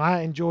phenomenal.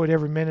 I enjoyed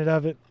every minute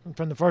of it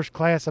from the first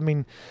class. I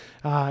mean,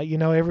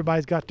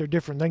 everybody's got their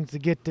different things to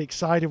get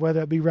excited,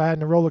 whether it be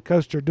riding a roller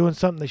coaster or doing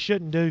something they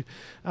shouldn't do.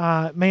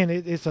 Man,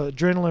 it's an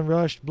adrenaline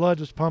rush. Blood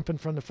was pumping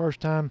from the first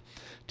time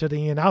to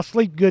the end. I'll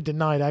sleep good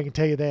tonight, I can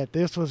tell you that.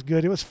 This was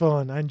good. It was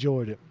fun. I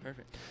enjoyed it.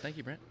 Perfect. Thank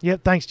you, Brent.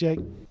 Yep, thanks, Jake.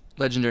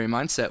 Legendary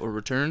Mindset will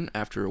return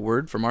after a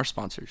word from our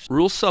sponsors.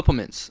 Rule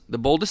Supplements, the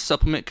boldest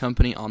supplement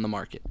company on the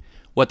market.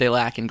 What they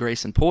lack in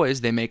grace and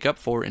poise, they make up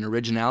for in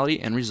originality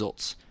and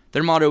results.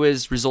 Their motto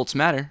is results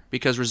matter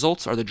because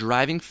results are the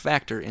driving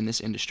factor in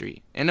this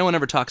industry, and no one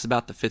ever talks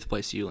about the 5th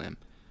place ULM.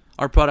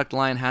 Our product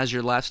line has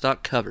your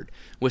livestock covered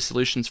with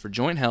solutions for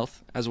joint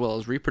health as well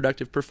as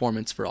reproductive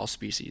performance for all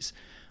species.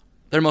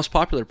 Their most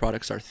popular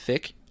products are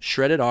Thick,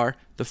 Shredded R,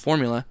 The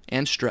Formula,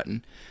 and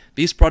Strutton.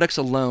 These products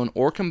alone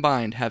or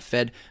combined have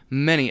fed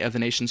many of the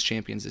nation's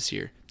champions this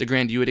year. The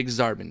Grand Uid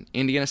Exarban,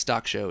 Indiana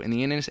Stock Show, and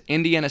the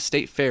Indiana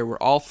State Fair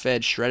were all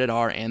fed Shredded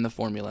R and The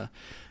Formula.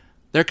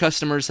 Their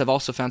customers have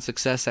also found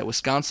success at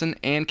Wisconsin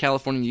and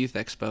California Youth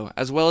Expo,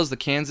 as well as the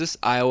Kansas,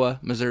 Iowa,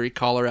 Missouri,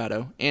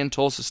 Colorado, and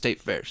Tulsa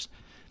State Fairs.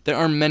 There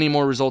are many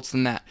more results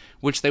than that,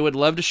 which they would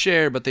love to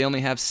share, but they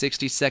only have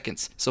 60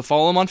 seconds. So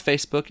follow them on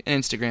Facebook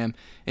and Instagram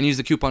and use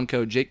the coupon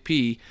code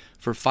JakeP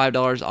for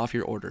 $5 off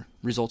your order.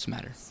 Results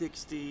matter.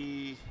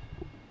 60,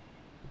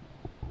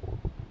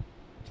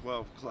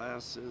 12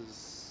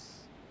 classes,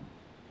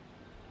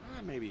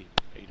 maybe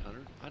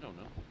 800. I don't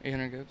know.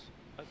 800 goats.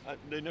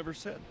 They never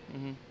said.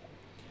 Mm-hmm.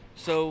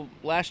 So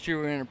last year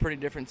we were in a pretty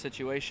different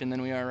situation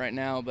than we are right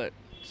now, but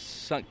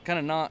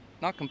kind of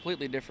not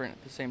completely different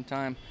at the same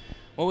time.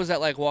 What was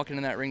that like walking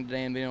in that ring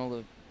today and being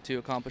able to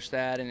accomplish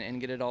that and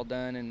get it all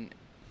done and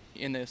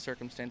in the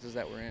circumstances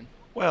that we're in?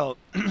 Well,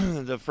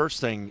 the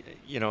first thing,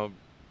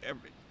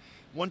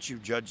 once you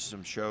judge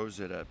some shows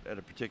at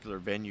a particular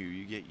venue,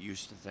 you get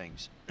used to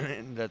things.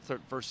 And the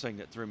first thing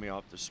that threw me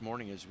off this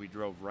morning is we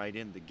drove right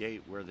in the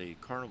gate where the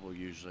carnival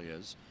usually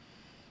is.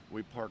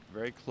 We parked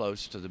very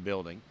close to the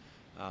building,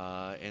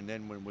 and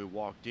then when we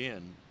walked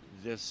in,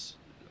 this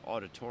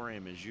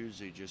auditorium is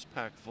usually just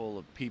packed full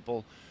of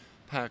people,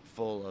 packed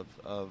full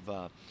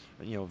of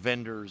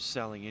vendors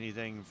selling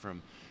anything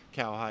from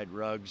cowhide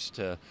rugs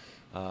to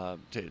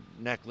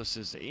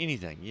necklaces to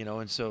anything,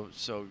 and so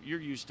you're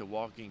used to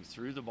walking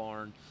through the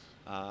barn.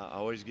 I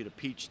always get a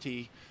peach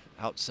tea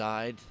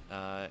outside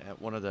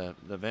at one of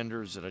the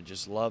vendors that I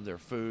just love. Their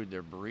food,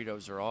 their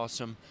burritos are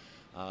awesome.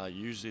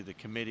 Usually the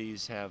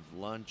committees have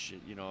lunch,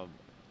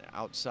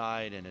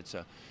 outside, and it's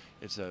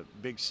a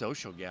big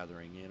social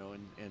gathering,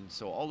 and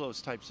so all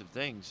those types of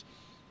things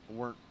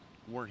weren't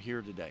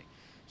here today.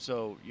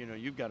 So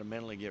you've got to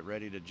mentally get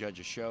ready to judge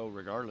a show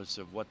regardless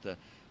of what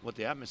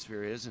the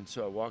atmosphere is. And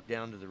so I walked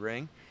down to the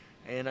ring,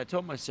 and I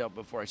told myself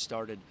before I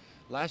started,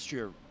 last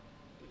year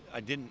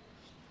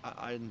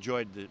I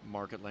enjoyed the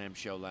Market Lamb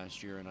show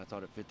last year, and I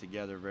thought it fit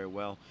together very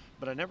well,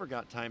 but I never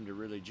got time to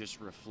really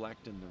just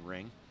reflect in the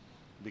ring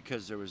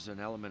because there was an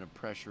element of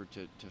pressure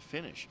to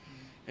finish.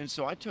 Mm-hmm. And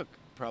so I took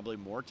probably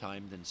more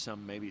time than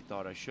some maybe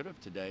thought I should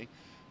have today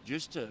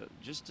just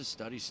to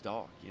study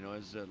stock.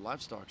 As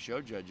livestock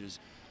show judges,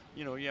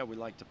 we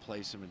like to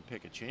place them and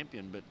pick a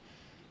champion, but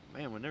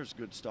man, when there's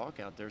good stock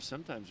out there,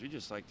 sometimes we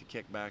just like to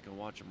kick back and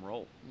watch them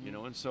roll,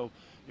 Mm-hmm. And so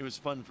it was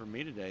fun for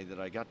me today that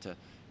I got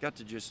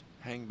to just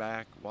hang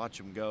back, watch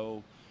them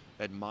go,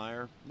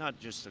 admire not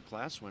just the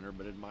class winner,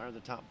 but admire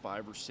the top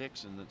 5 or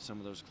 6 in some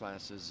of those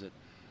classes that,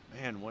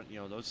 man,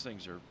 those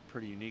things are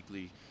pretty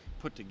uniquely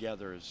put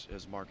together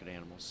as market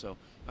animals. So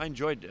I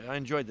enjoyed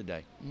the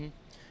day. Mm-hmm.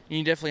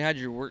 You definitely had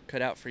your work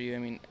cut out for you. I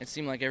mean, it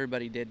seemed like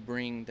everybody did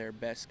bring their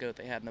best goat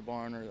they had in the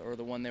barn or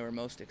the one they were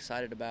most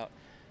excited about.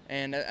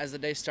 And as the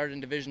day started in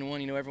Division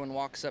I, everyone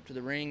walks up to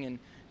the ring,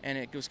 and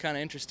it was kind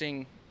of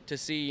interesting to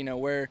see,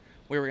 where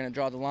we were going to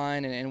draw the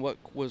line and what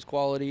was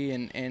quality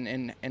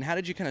and how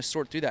did you kind of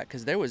sort through that?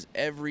 Because there was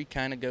every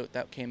kind of goat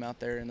that came out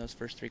there in those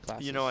first 3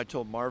 classes. I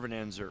told Marvin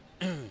Enzer,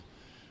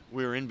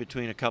 we were in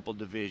between a couple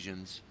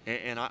divisions,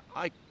 and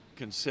I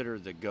consider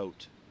the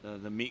goat,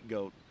 the meat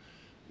goat,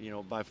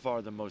 by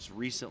far the most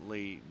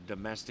recently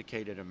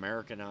domesticated,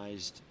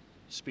 Americanized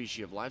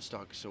species of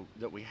livestock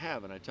that we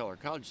have. And I tell our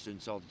college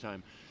students all the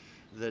time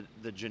that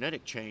the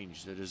genetic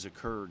change that has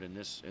occurred in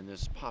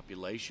this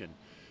population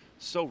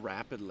so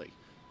rapidly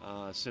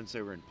since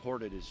they were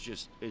imported is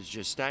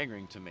just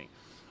staggering to me.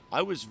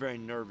 I was very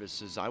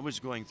nervous as I was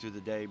going through the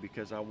day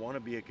because I want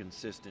to be a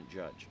consistent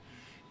judge.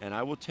 And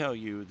I will tell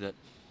you that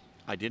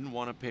I didn't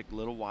want to pick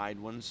little wide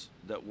ones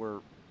that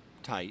were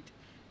tight.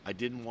 I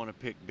didn't want to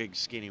pick big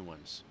skinny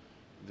ones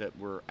that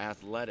were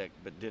athletic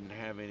but didn't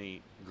have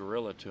any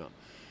gorilla to them.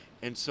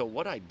 And so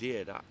what I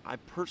did, I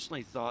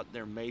personally thought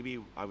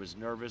I was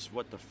nervous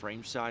what the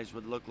frame size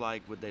would look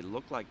like. Would they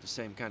look like the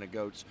same kind of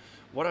goats?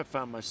 What I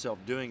found myself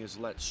doing is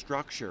let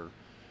structure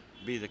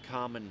be the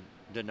common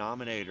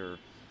denominator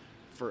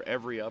for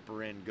every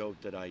upper end goat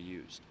that I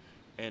used.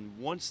 And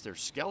once their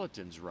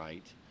skeleton's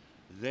right,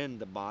 then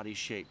the body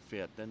shape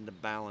fit, then the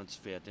balance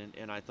fit,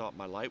 and I thought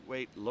my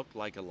lightweight looked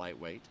like a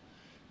lightweight.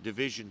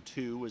 Division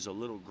 2 was a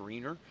little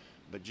greener,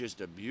 but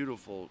just a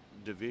beautiful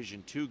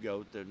Division 2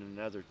 goat that in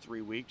another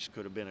 3 weeks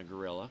could have been a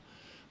gorilla.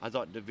 I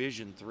thought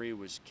Division 3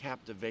 was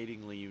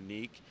captivatingly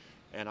unique,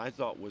 and I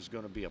thought was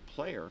going to be a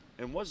player,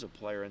 and was a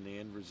player in the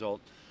end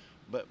result.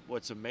 But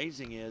what's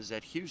amazing is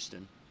at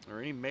Houston, or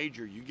any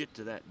major, you get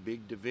to that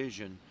big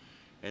division,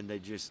 and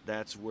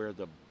that's where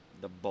the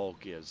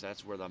bulk is,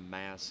 that's where the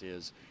mass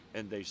is,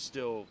 and they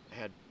still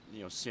had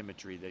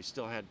symmetry, they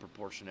still had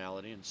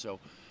proportionality, and so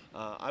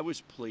I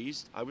was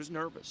pleased. I was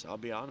nervous, I'll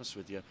be honest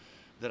with you,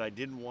 that I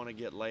didn't want to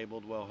get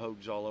labeled, well,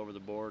 Hogue's all over the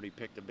board, he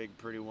picked a big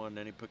pretty one,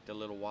 then he picked a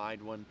little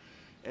wide one,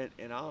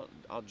 and I'll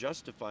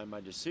justify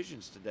my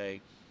decisions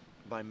today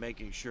by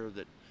making sure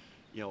that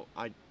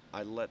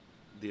I let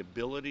the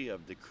ability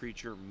of the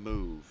creature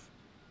move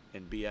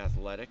and be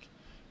athletic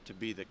to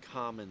be the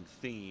common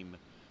theme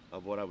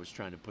of what I was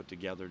trying to put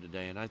together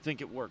today, and I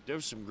think it worked. There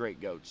were some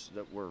great goats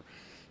that were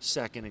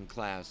second in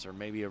class, or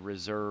maybe a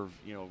reserve,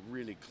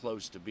 really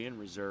close to being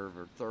reserve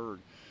or third,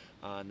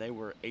 and they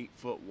were 8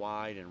 foot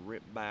wide and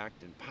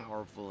rip-backed and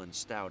powerful and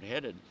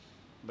stout-headed,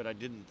 but I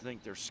didn't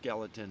think their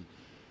skeleton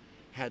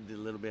had the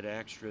little bit of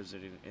extras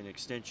and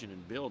extension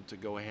and build to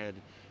go ahead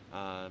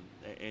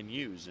and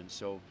use, and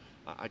so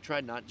I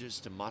tried not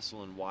just to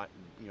muscle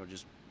and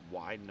just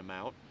widen them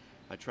out.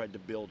 I tried to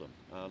build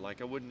them like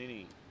I wouldn't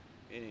any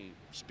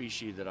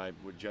species that I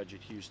would judge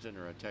at Houston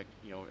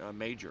or a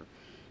major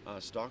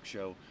stock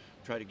show.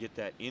 Try to get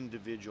that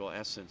individual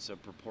essence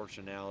of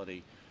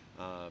proportionality,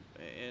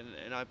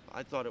 and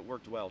I thought it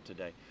worked well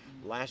today.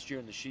 Last year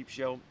in the sheep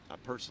show, I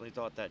personally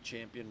thought that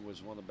champion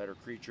was one of the better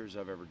creatures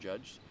I've ever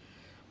judged.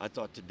 I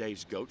thought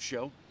today's goat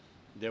show,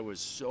 there was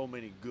so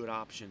many good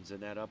options in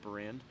that upper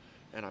end,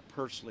 and I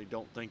personally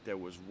don't think there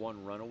was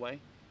one runaway,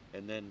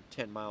 and then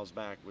 10 miles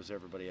back was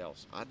everybody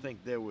else. I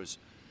think there was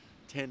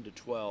 10 to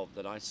 12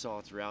 that I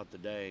saw throughout the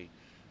day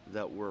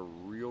that were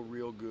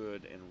real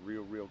good and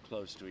real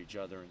close to each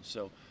other, and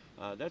so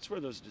that's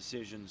where those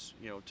decisions,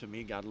 to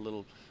me, got a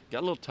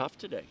little tough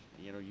today.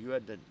 You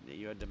had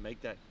to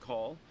make that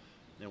call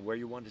and where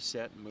you wanted to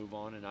set and move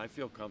on, and I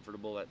feel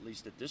comfortable, at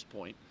least at this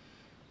point,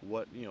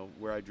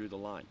 where I drew the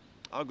line.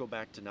 I'll go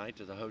back tonight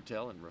to the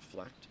hotel and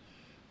reflect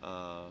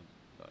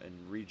and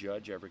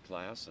rejudge every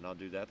class, and I'll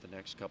do that the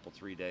next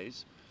 3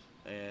 days.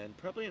 And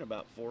probably in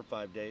about 4 or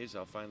 5 days,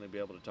 I'll finally be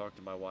able to talk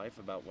to my wife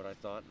about what I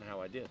thought and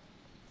how I did.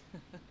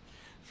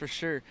 For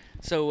sure.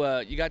 So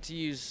you got to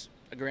use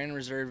a Grand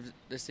Reserve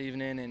this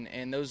evening,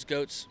 and those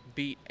goats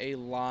beat a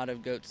lot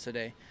of goats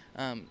today.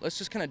 Let's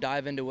just kind of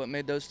dive into what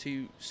made those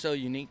two so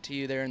unique to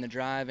you there in the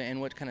drive,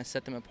 and what kind of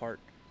set them apart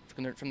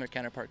from their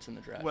counterparts in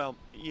the drive. Well,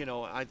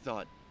 I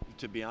thought,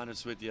 to be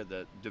honest with you,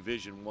 the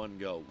Division 1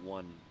 goat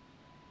won.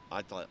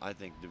 I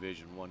think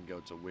Division 1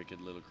 goat's a wicked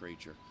little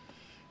creature.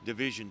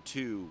 Division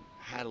 2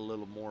 had a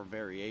little more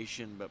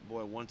variation, but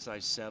boy, once I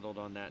settled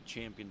on that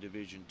champion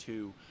Division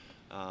 2,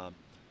 and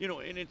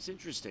it's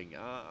interesting.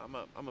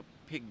 I'm a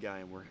pig guy,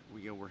 and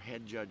we're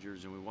head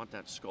judgers, and we want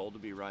that skull to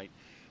be right.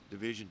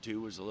 Division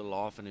 2 was a little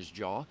off in his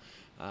jaw,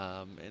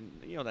 and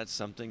that's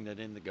something that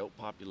in the goat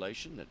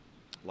population, that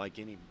like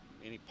any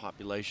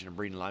population of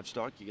breeding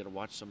livestock, you got to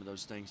watch some of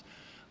those things.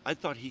 I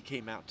thought he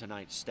came out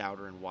tonight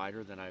stouter and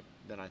wider than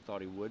I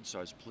thought he would, so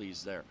I was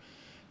pleased there.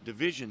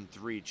 Division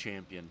 3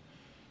 champion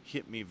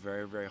hit me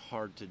very, very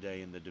hard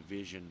today in the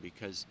division,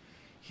 because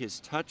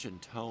his touch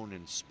and tone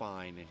and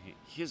spine and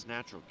his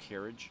natural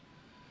carriage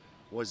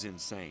was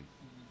insane.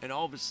 And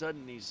all of a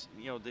sudden, he's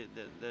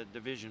the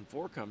Division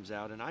 4 comes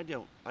out, and I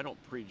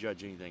don't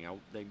prejudge anything.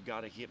 They've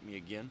got to hit me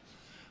again.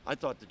 I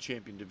thought the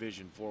champion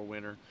Division 4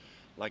 winner,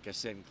 like I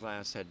said in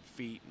class, had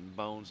feet and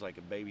bones like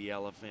a baby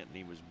elephant, and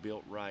he was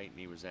built right, and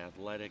he was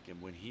athletic,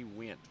 and when he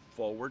went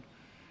forward,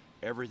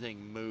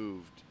 everything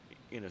moved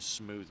in a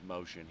smooth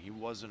motion. He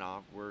wasn't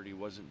awkward, he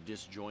wasn't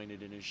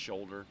disjointed in his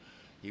shoulder,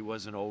 he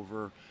wasn't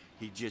over,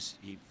 he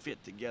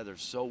fit together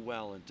so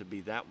well, and to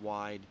be that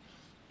wide,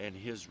 and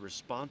his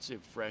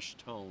responsive, fresh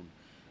tone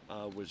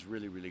was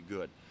really, really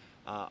good.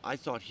 I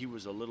thought he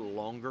was a little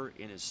longer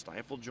in his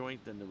stifle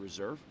joint than the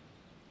reserve,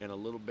 and a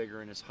little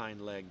bigger in his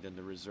hind leg than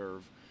the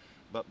reserve.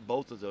 But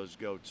both of those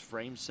goats,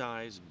 frame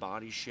size,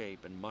 body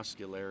shape, and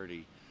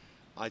muscularity,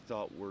 I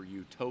thought were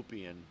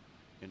utopian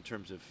in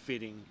terms of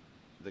fitting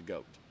the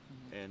goat.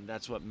 And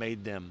that's what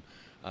made them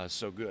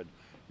so good.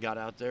 Got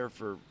out there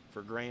for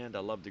Grand.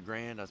 I loved the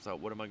Grand. I thought,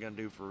 what am I going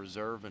to do for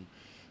reserve? And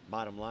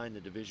bottom line, the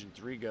Division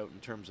 3 goat,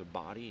 in terms of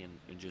body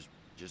and just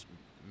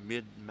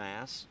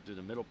mid-mass to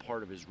the middle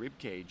part of his rib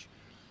cage,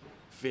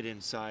 fit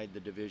inside the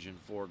Division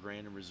 4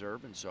 Grand and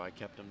Reserve, and so I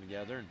kept them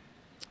together,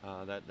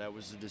 and that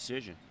was the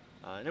decision.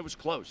 And it was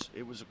close.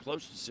 It was a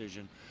close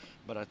decision,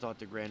 but I thought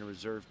the Grand and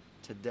Reserve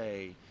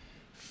today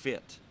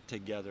fit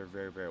together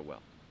very, very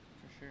well.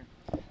 For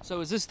sure. So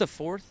is this the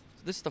fourth?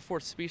 This is the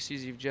fourth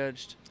species you've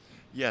judged?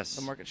 Yes.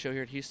 The market show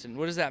here at Houston.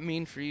 What does that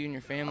mean for you and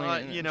your family?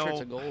 I'm sure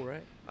it's a goal,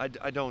 right?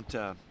 I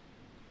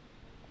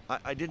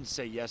I didn't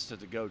say yes to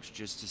the goats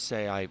just to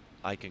say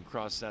I can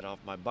cross that off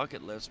my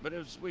bucket list, but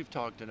as we've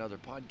talked in other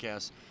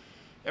podcasts,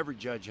 every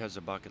judge has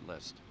a bucket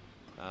list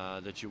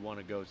that you want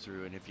to go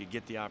through, and if you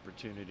get the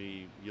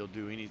opportunity, you'll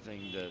do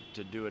anything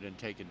to do it and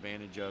take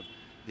advantage of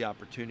the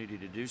opportunity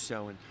to do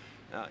so. And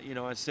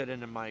I said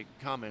in my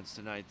comments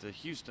tonight, the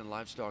Houston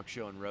Livestock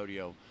Show and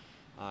Rodeo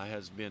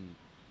has been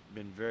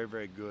very,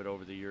 very good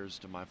over the years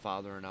to my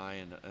father and I,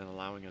 and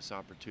allowing us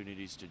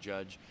opportunities to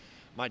judge.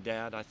 My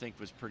dad, I think,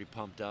 was pretty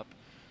pumped up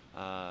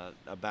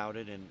about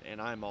it,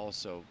 and I'm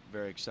also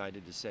very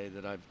excited to say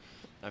that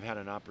I've had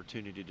an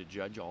opportunity to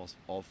judge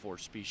all 4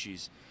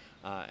 species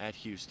at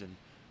Houston.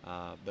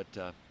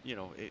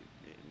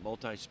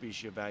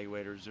 Multi-species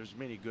evaluators, there's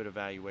many good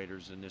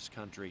evaluators in this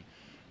country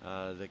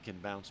that can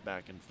bounce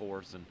back and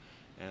forth,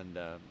 and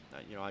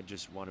I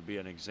just want to be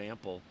an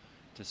example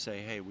to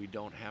say, hey, we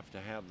don't have to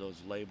have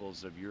those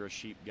labels of you're a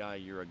sheep guy,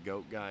 you're a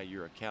goat guy,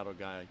 you're a cattle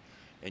guy,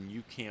 and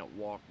you can't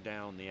walk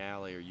down the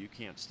alley or you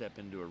can't step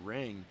into a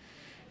ring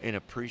and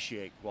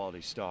appreciate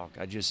quality stock.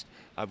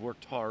 I've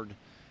worked hard.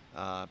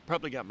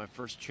 Probably got my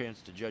first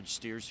chance to judge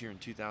steers here in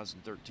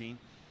 2013.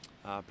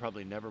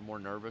 Probably never more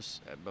nervous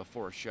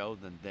before a show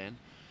than then.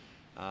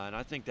 And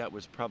I think that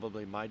was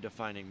probably my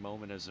defining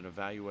moment as an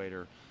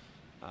evaluator,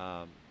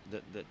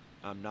 that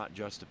I'm not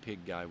just a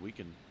pig guy. We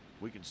can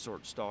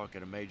sort stock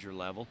at a major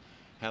level,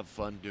 have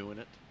fun doing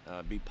it,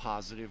 be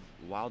positive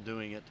while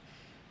doing it,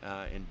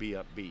 and be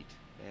upbeat.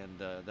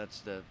 And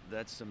that's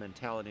the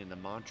mentality and the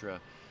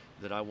mantra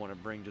that I want to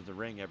bring to the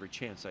ring every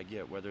chance I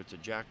get, whether it's a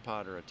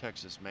jackpot or a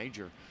Texas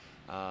major.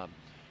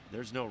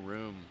 There's no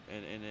room,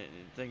 and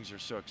things are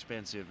so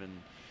expensive and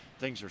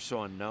things are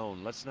so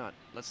unknown. Let's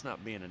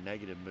not be in a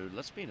negative mood.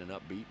 Let's be in an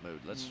upbeat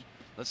mood.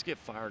 Let's get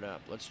fired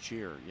up. Let's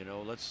cheer.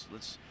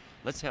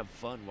 Let's have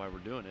fun while we're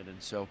doing it.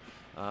 And so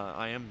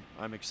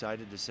I'm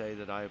excited to say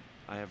that I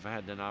have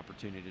had an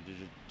opportunity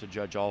to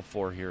judge all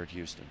 4 here at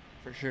Houston.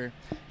 For sure.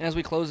 And as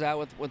we close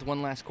out with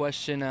one last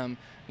question,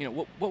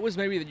 what was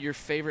maybe your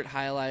favorite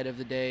highlight of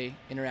the day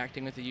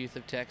interacting with the youth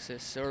of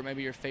Texas, or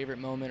maybe your favorite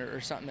moment or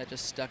something that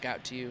just stuck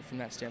out to you from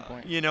that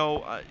standpoint?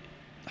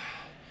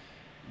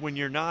 When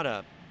you're not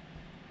a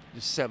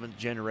 7th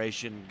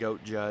generation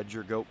goat judge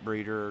or goat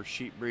breeder or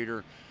sheep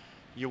breeder,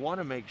 you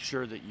want to make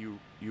sure that you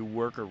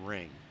work a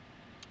ring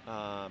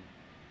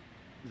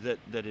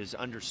that is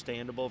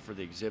understandable for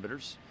the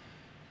exhibitors,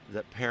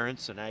 that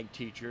parents and ag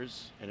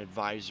teachers and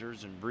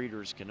advisors and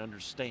breeders can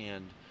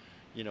understand,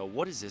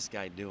 what is this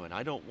guy doing?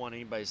 I don't want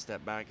anybody to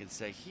step back and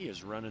say he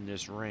is running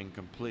this ring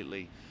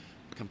completely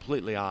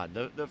odd.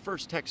 The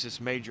first Texas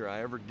major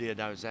I ever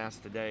did, I was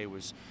asked today,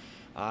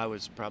 I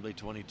was probably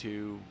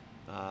 22,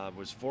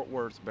 was Fort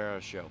Worth Barrow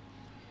Show.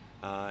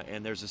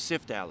 And there's a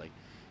sift alley.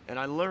 And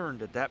I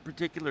learned at that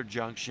particular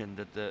junction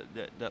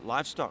that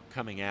livestock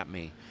coming at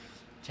me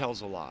tells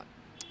a lot.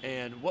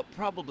 And what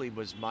probably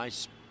was my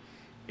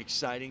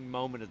exciting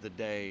moment of the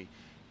day,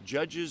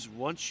 judges,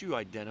 once you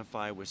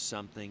identify with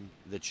something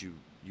that you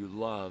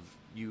love,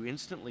 you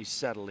instantly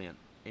settle in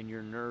and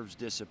your nerves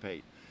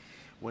dissipate.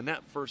 When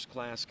that first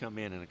class come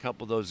in and a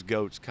couple of those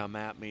goats come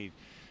at me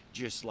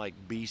just like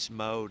beast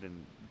mode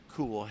and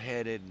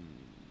cool-headed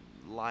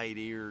and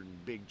light-eared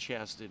and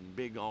big-chested and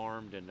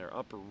big-armed, and their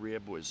upper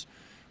rib was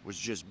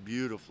just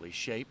beautifully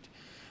shaped,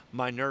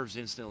 my nerves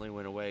instantly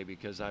went away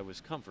because I was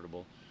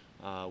comfortable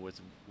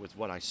with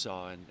what I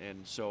saw, and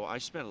so I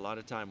spent a lot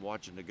of time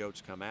watching the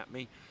goats come at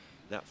me,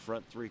 that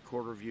front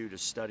 3/4 view to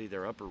study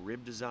their upper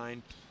rib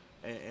design,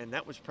 and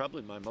that was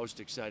probably my most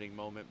exciting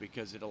moment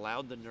because it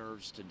allowed the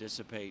nerves to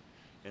dissipate,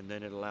 and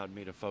then it allowed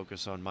me to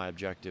focus on my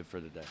objective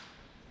for the day.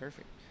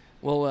 Perfect.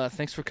 Well,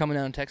 thanks for coming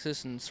down to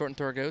Texas and sorting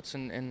through our goats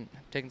and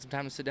taking some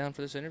time to sit down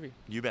for this interview.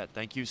 You bet.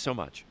 Thank you so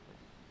much.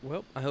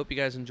 Well, I hope you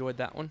guys enjoyed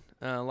that one.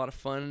 A lot of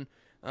fun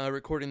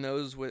recording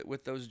those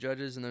with those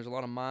judges, and there's a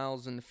lot of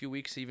miles and a few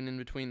weeks even in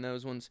between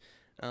those ones.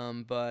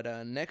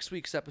 But next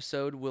week's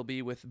episode will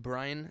be with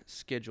Brian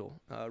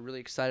Schedule. Really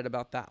excited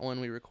about that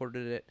one. We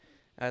recorded it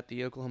at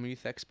the Oklahoma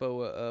Youth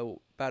Expo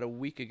about a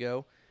week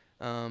ago.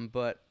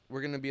 But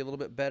we're going to be a little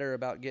bit better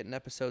about getting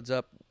episodes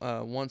up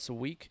once a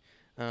week.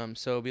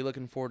 So be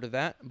looking forward to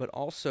that. But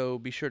also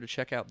be sure to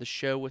check out the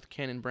show with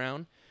Ken and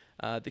Brown,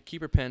 the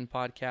Keeper Pen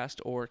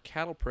podcast, or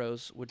Cattle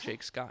Pros with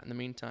Jake Scott in the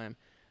meantime.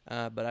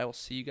 But I will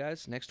see you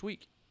guys next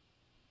week.